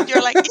I asked. And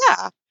you're like,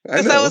 yeah,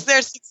 because I was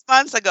there 6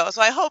 months ago.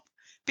 So I hope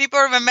people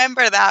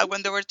remember that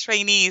when they were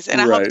trainees, and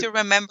I hope to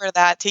remember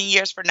that 10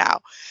 years from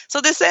now.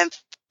 So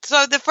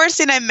the first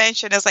thing I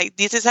mentioned is like,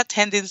 this is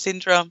attending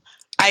syndrome.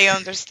 I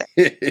understand.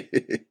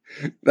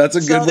 That's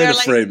a good way to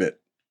frame it.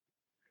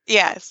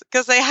 Yes,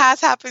 because it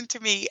has happened to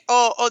me.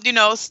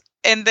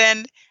 And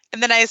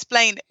then I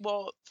explained,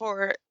 well,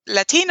 for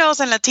Latinos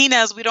and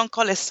Latinas, we don't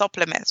call it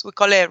supplements. We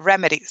call it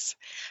remedies.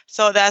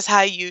 So that's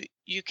how you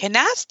can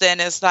ask them.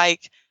 It's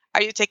like,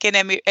 are you taking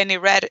any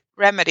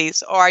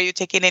remedies, or are you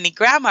taking any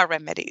grandma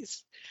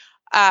remedies?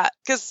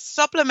 Because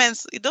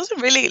supplements, it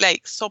doesn't really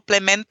like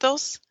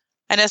suplementos.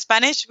 And in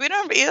Spanish, it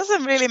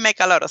doesn't really make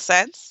a lot of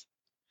sense.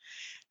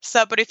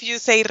 So, but if you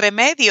say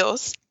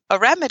remedios or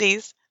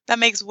remedies, that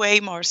makes way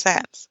more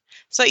sense.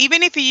 So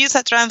even if you use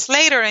a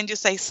translator and you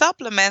say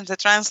supplements, the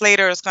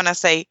translator is going to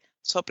say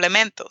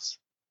suplementos,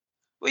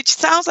 which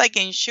sounds like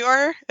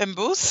Ensure and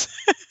Boost.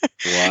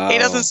 Wow. It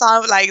doesn't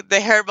sound like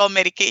the herbal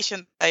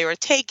medication that you're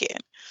taking.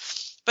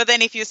 But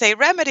then if you say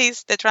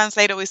remedies, the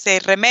translator will say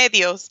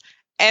remedios,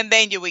 and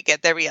then you will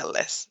get the real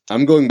list.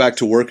 I'm going back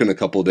to work in a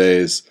couple of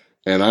days,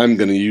 and I'm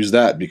going to use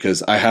that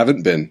because I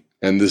haven't been.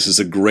 And this is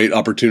a great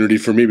opportunity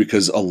for me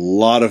because a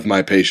lot of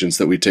my patients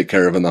that we take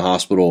care of in the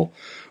hospital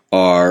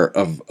are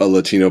of a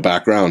Latino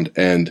background,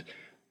 and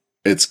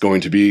it's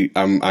going to be,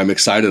 I'm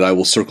excited. I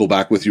will circle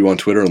back with you on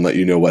Twitter and let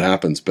you know what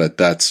happens, but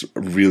that's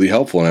really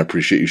helpful, and I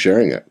appreciate you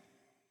sharing it.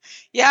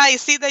 Yeah, I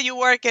see that you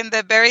work in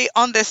the very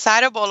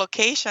undesirable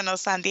location of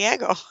San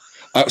Diego.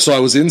 So I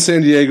was in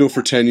San Diego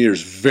for 10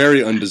 years.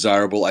 Very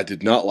undesirable. I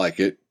did not like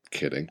it.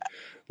 Kidding.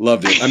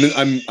 Loved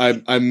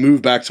it. I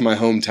moved back to my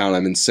hometown.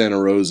 I'm in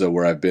Santa Rosa,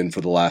 where I've been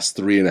for the last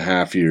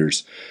 3.5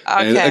 years.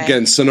 Okay. And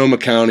again, Sonoma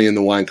County in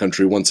the wine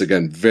country, once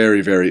again, very,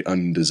 very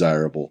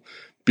undesirable.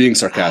 Being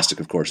sarcastic,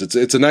 of course.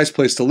 It's a nice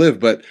place to live,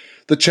 but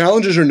the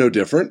challenges are no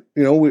different.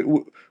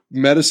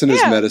 Medicine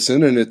is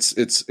medicine, and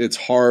it's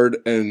hard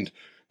and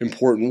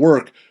important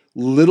work.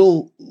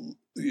 The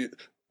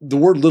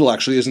word little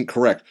actually isn't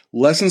correct.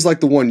 Lessons like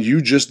the one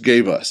you just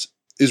gave us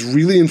is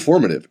really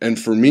informative. And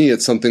for me,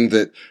 it's something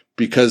that,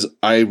 because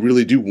I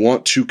really do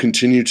want to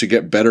continue to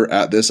get better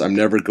at this, I'm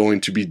never going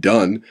to be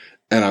done,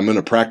 and I'm going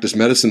to practice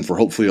medicine for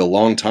hopefully a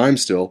long time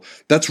still.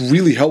 That's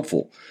really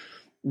helpful.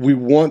 We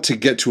want to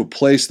get to a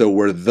place, though,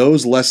 where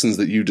those lessons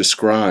that you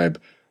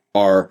describe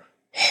are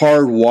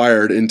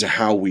hardwired into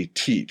how we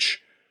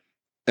teach.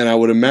 And I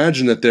would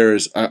imagine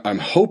that I'm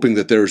hoping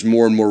that there is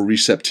more and more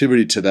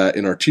receptivity to that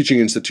in our teaching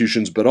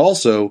institutions, but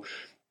also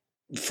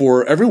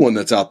for everyone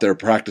that's out there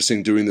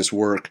practicing doing this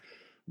work,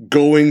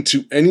 going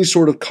to any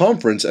sort of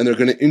conference, and they're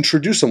going to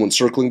introduce someone,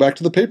 circling back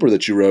to the paper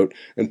that you wrote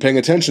and paying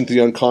attention to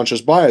the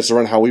unconscious bias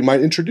around how we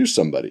might introduce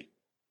somebody.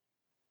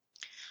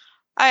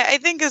 I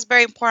think it's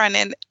very important.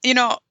 And,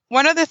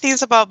 one of the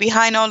things about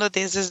behind all of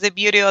this is the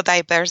beauty of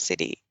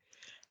diversity.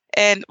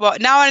 And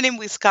now I'm in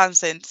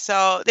Wisconsin,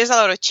 so there's a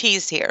lot of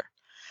cheese here.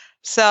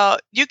 So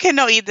you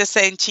cannot eat the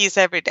same cheese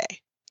every day.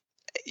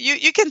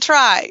 You can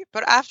try,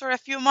 but after a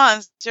few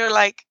months, you're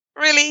like,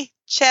 really?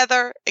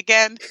 cheddar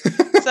again.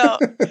 So,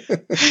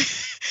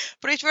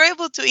 but if you're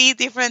able to eat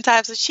different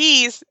types of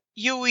cheese,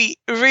 you will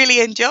really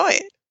enjoy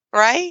it,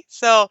 right?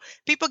 So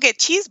people get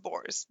cheese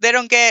boards. They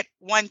don't get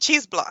one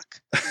cheese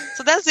block.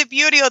 So that's the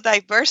beauty of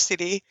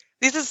diversity.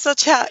 This is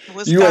such a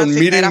Wisconsin You are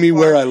meeting metaphor. me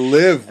where I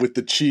live with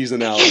the cheese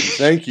analogy.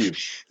 Thank you.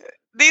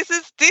 This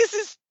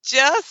is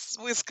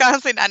just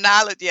Wisconsin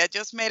analogy. I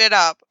just made it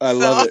up. I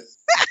love it.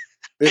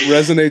 It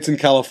resonates in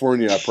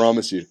California, I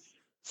promise you.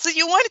 So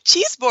you want a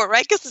cheese board,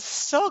 right? Because it's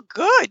so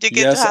good. You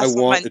get Yes, to have I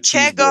some want a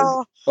cheese board.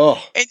 manchego,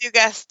 Oh, and you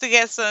get to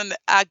get some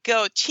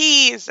goat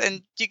cheese,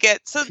 and you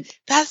get so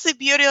that's the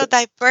beauty of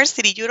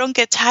diversity. You don't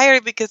get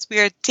tired because we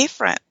are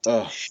different,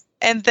 oh.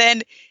 and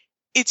then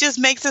it just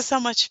makes it so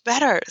much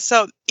better.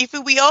 So if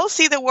we all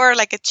see the world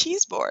like a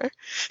cheese board,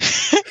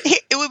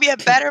 it would be a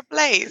better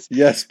place.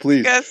 Yes,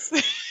 please.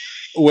 Because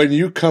when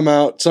you come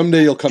out,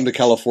 someday you'll come to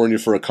California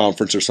for a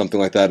conference or something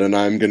like that, and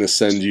I'm going to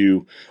send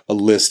you a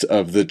list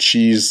of the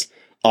cheese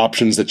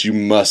options that you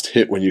must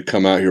hit when you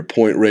come out here.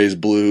 Point Reyes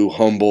Blue,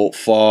 Humboldt,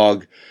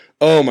 Fog.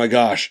 Oh my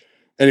gosh.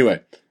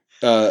 Anyway,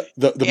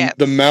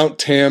 the Mount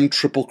Tam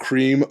triple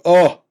cream.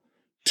 Oh,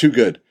 too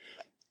good.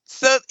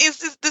 So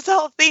it's this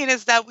whole thing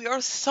is that we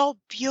are so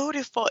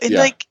beautiful. And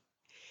like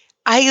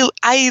I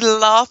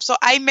love, so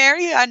I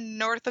marry a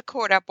North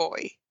Dakota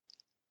boy.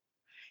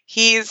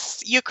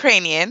 He's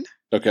Ukrainian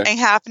and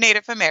half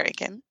Native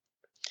American,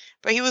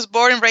 but he was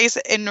born and raised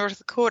in North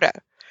Dakota.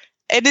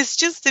 And it's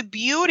just the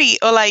beauty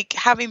of like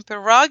having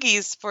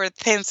pierogies for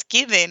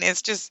Thanksgiving.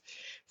 It's just,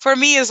 for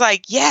me, it's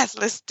like, yes,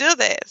 let's do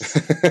this.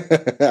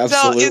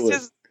 Absolutely.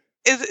 So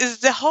it's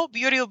the whole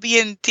beauty of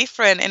being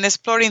different and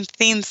exploring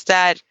things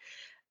that,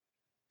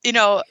 you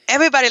know,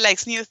 everybody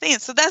likes new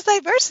things. So that's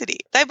diversity.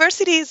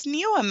 Diversity is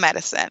new in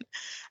medicine.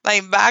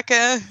 Like back,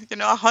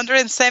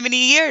 170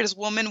 years,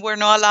 women were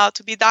not allowed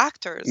to be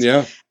doctors.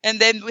 Yeah. And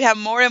then we have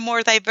more and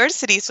more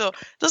diversity. So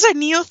those are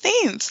new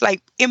things.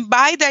 Like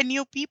invite the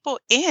new people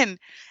in.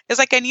 It's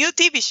like a new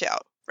TV show,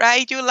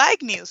 right? You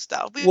like new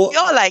stuff. We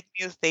all like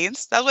new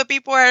things. That's why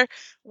people are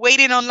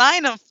waiting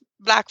online on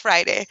Black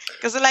Friday,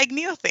 because they like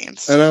new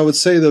things. And I would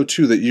say, though,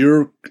 too, that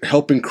you're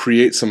helping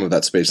create some of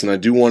that space. And I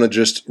do want to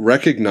just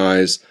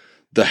recognize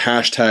the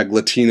hashtag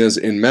Latinas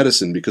in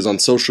medicine, because on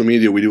social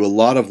media, we do a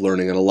lot of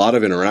learning and a lot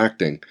of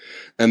interacting.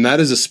 And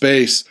that is a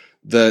space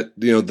that,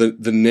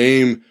 the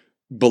name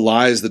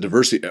belies the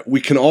diversity.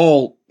 We can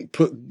all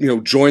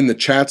join the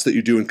chats that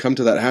you do and come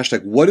to that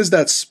hashtag. What has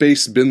that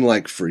space been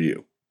like for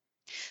you?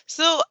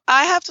 So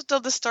I have to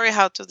tell the story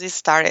how this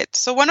started.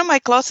 So one of my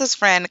closest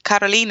friends,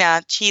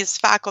 Carolina, she's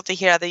faculty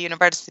here at the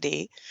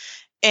university,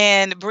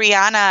 and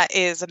Brianna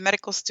is a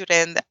medical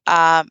student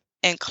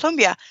in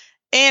Columbia.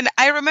 And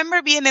I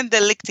remember being in the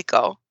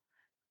Lictico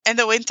in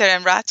the winter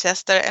in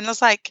Rochester, and I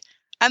was like,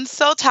 I'm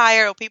so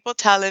tired of people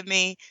telling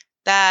me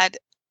that,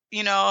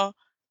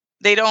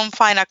 they don't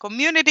find a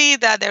community,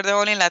 that they're the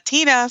only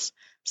Latinas.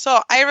 So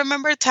I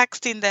remember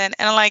texting them,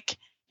 and I'm like,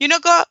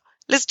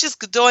 let's just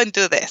go and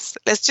do this.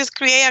 Let's just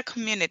create a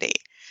community.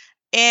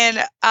 And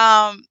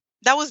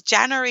that was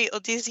January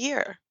of this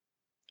year.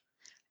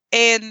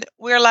 And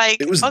we're like,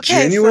 it was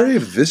January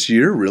of this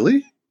year,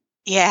 really?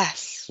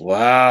 Yes.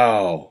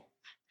 Wow.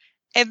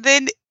 And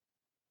then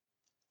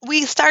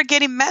we start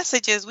getting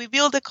messages. We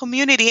build a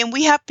community, and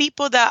we have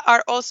people that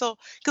are also,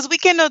 because we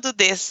cannot do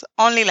this,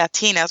 only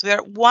Latinas. We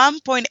are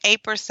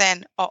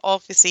 1.8% of all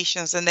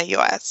physicians in the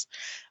U.S.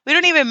 We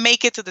don't even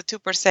make it to the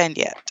 2%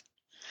 yet.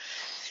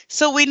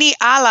 So we need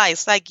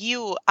allies like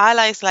you,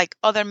 allies like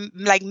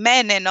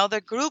men and other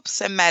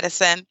groups in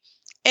medicine.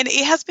 And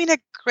it has been a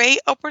great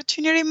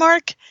opportunity,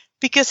 Mark,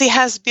 because it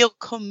has built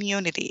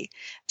community.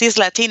 These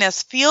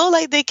Latinas feel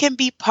like they can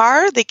be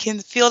part, they can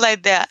feel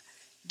like that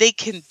they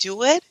can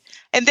do it.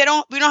 And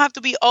we don't have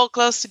to be all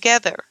close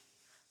together.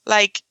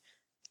 Like,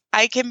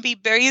 I can be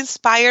very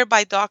inspired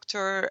by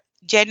Dr.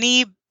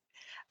 Jenny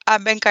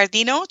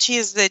Bencardino. She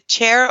is the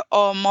chair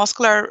of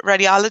muscular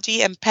radiology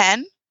in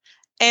Penn.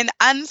 And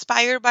I'm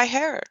inspired by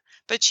her,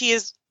 but she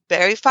is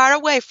very far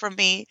away from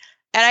me,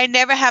 and I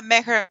never have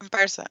met her in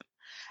person.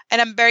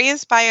 And I'm very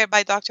inspired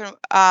by Dr.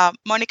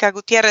 Monica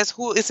Gutierrez,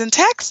 who is in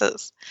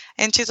Texas,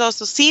 and she's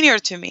also senior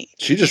to me.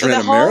 She just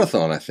ran a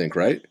marathon, I think,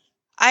 right?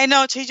 I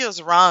know, she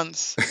just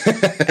runs.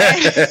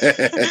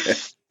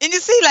 And you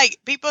see, like,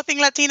 people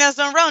think Latinas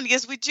don't run.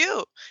 Yes, we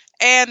do.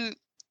 And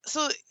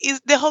so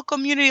the whole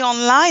community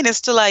online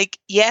is to like,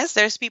 yes,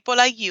 there's people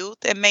like you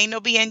that may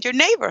not be in your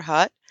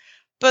neighborhood,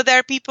 but there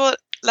are people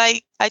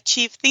like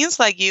achieve things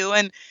like you,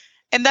 and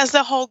that's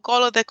the whole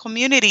goal of the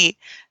community,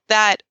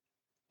 that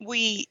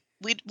we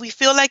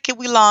feel like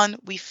we belong.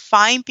 We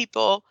find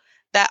people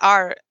that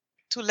are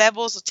to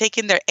levels of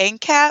taking their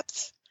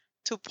NCAPs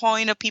to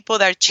point of people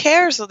that are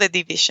chairs of the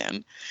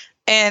division,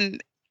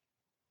 and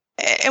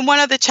one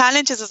of the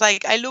challenges is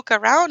like I look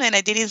around and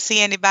I didn't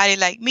see anybody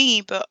like me,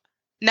 but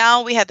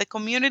now we have the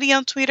community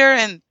on Twitter,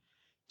 and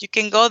you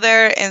can go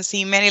there and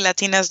see many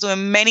Latinas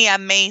doing many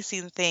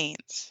amazing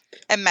things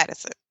in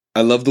medicine.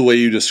 I love the way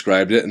you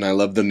described it, and I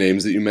love the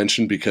names that you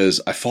mentioned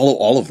because I follow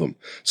all of them.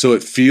 So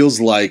it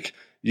feels like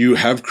you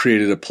have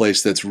created a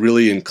place that's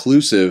really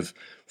inclusive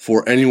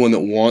for anyone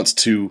that wants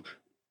to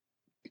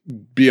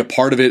be a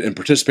part of it and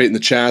participate in the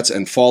chats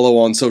and follow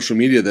on social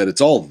media, that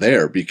it's all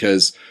there,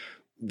 because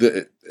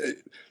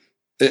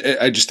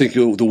I just think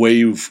the way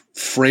you've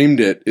framed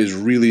it is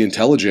really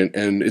intelligent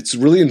and it's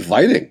really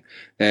inviting.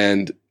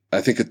 And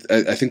I think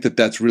that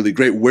that's really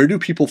great. Where do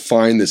people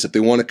find this? If they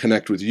want to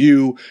connect with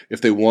you,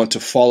 if they want to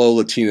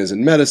follow Latinas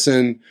in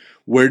Medicine,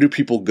 where do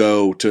people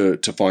go to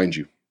find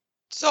you?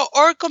 So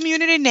our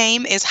community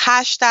name is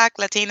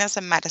 #Latinas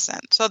in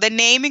Medicine. So the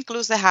name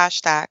includes the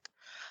hashtag.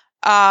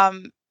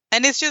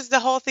 And it's just the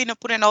whole thing of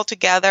putting it all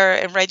together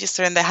and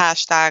registering the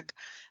hashtag.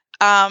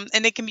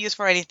 And it can be used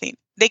for anything.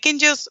 They can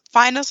just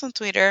find us on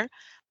Twitter.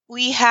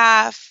 We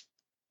have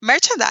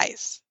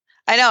merchandise.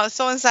 I know, it's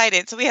so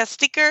exciting. So we have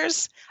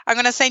stickers. I'm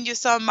going to send you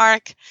some,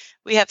 Mark.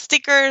 We have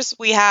stickers.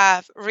 We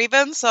have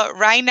ribbons. So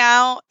right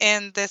now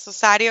in the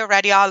Society of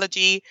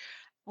Radiology,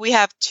 we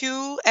have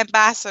 2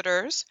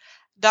 ambassadors,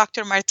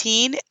 Dr.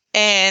 Martin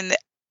and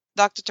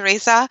Dr.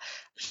 Teresa.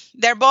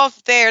 They're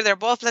both there. They're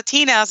both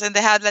Latinas, and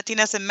they have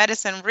Latinas in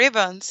Medicine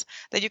ribbons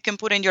that you can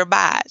put in your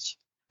badge.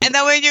 And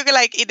that way you can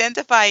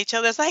identify each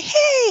other. It's like,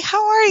 hey,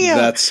 how are you?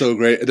 That's so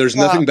great. There's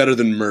nothing better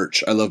than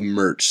merch. I love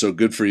merch. So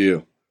good for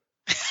you.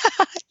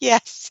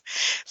 Yes.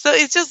 So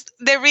it's just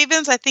the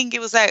ribbons. I think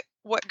it was a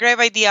great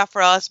idea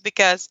for us,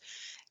 because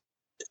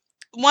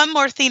one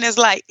more thing is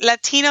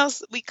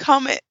Latinos,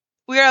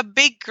 we're a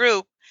big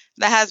group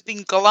that has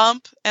been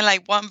lumped in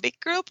one big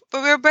group,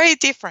 but we're very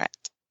different.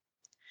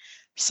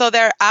 So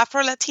there are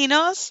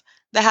Afro-Latinos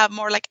that have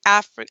more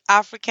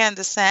African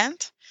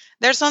descent.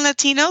 There's some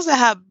Latinos that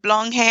have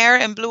blonde hair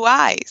and blue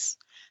eyes.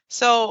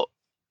 So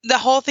the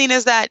whole thing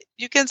is that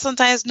you can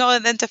sometimes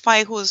not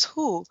identify who's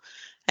who.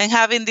 And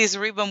having this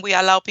ribbon, we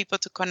allow people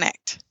to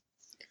connect.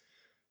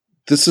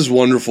 This is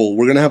wonderful.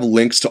 We're going to have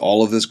links to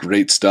all of this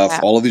great stuff,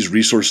 all of these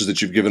resources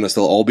that you've given us.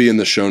 They'll all be in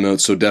the show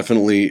notes. So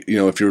definitely,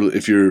 if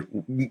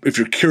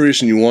you're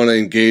curious and you want to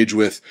engage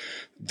with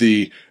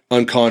the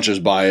unconscious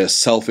bias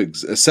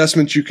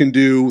self-assessment you can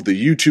do, the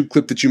YouTube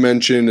clip that you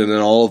mentioned, and then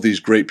all of these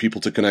great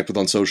people to connect with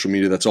on social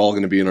media, that's all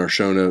going to be in our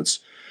show notes.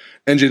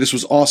 NJ, this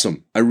was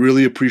awesome. I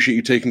really appreciate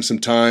you taking some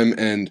time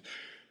and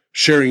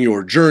sharing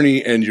your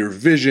journey and your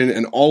vision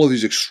and all of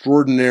these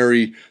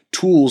extraordinary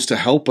tools to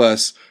help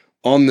us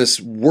on this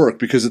work,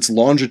 because it's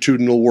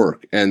longitudinal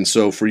work. And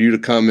so for you to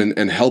come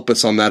and help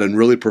us on that and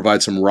really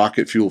provide some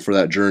rocket fuel for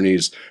that journey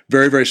is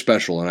very, very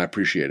special, and I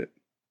appreciate it.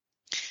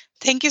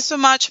 Thank you so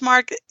much,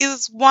 Mark. It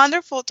was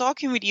wonderful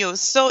talking with you.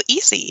 So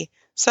easy.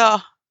 So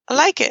I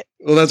like it.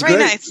 Well, that's very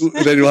great. Nice.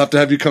 Then you'll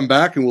have you come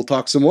back and we'll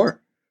talk some more.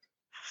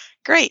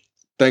 Great.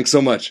 Thanks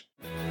so much.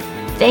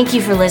 Thank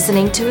you for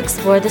listening to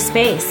Explore the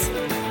Space.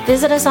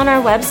 Visit us on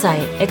our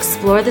website,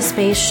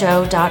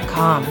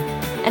 explorethespaceshow.com,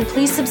 and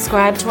please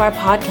subscribe to our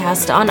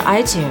podcast on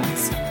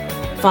iTunes.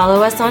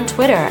 Follow us on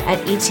Twitter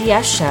at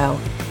ETS Show,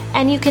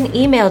 and you can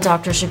email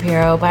Dr.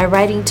 Shapiro by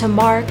writing to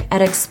Mark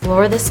at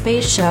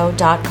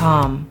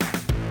explorethespaceshow.com.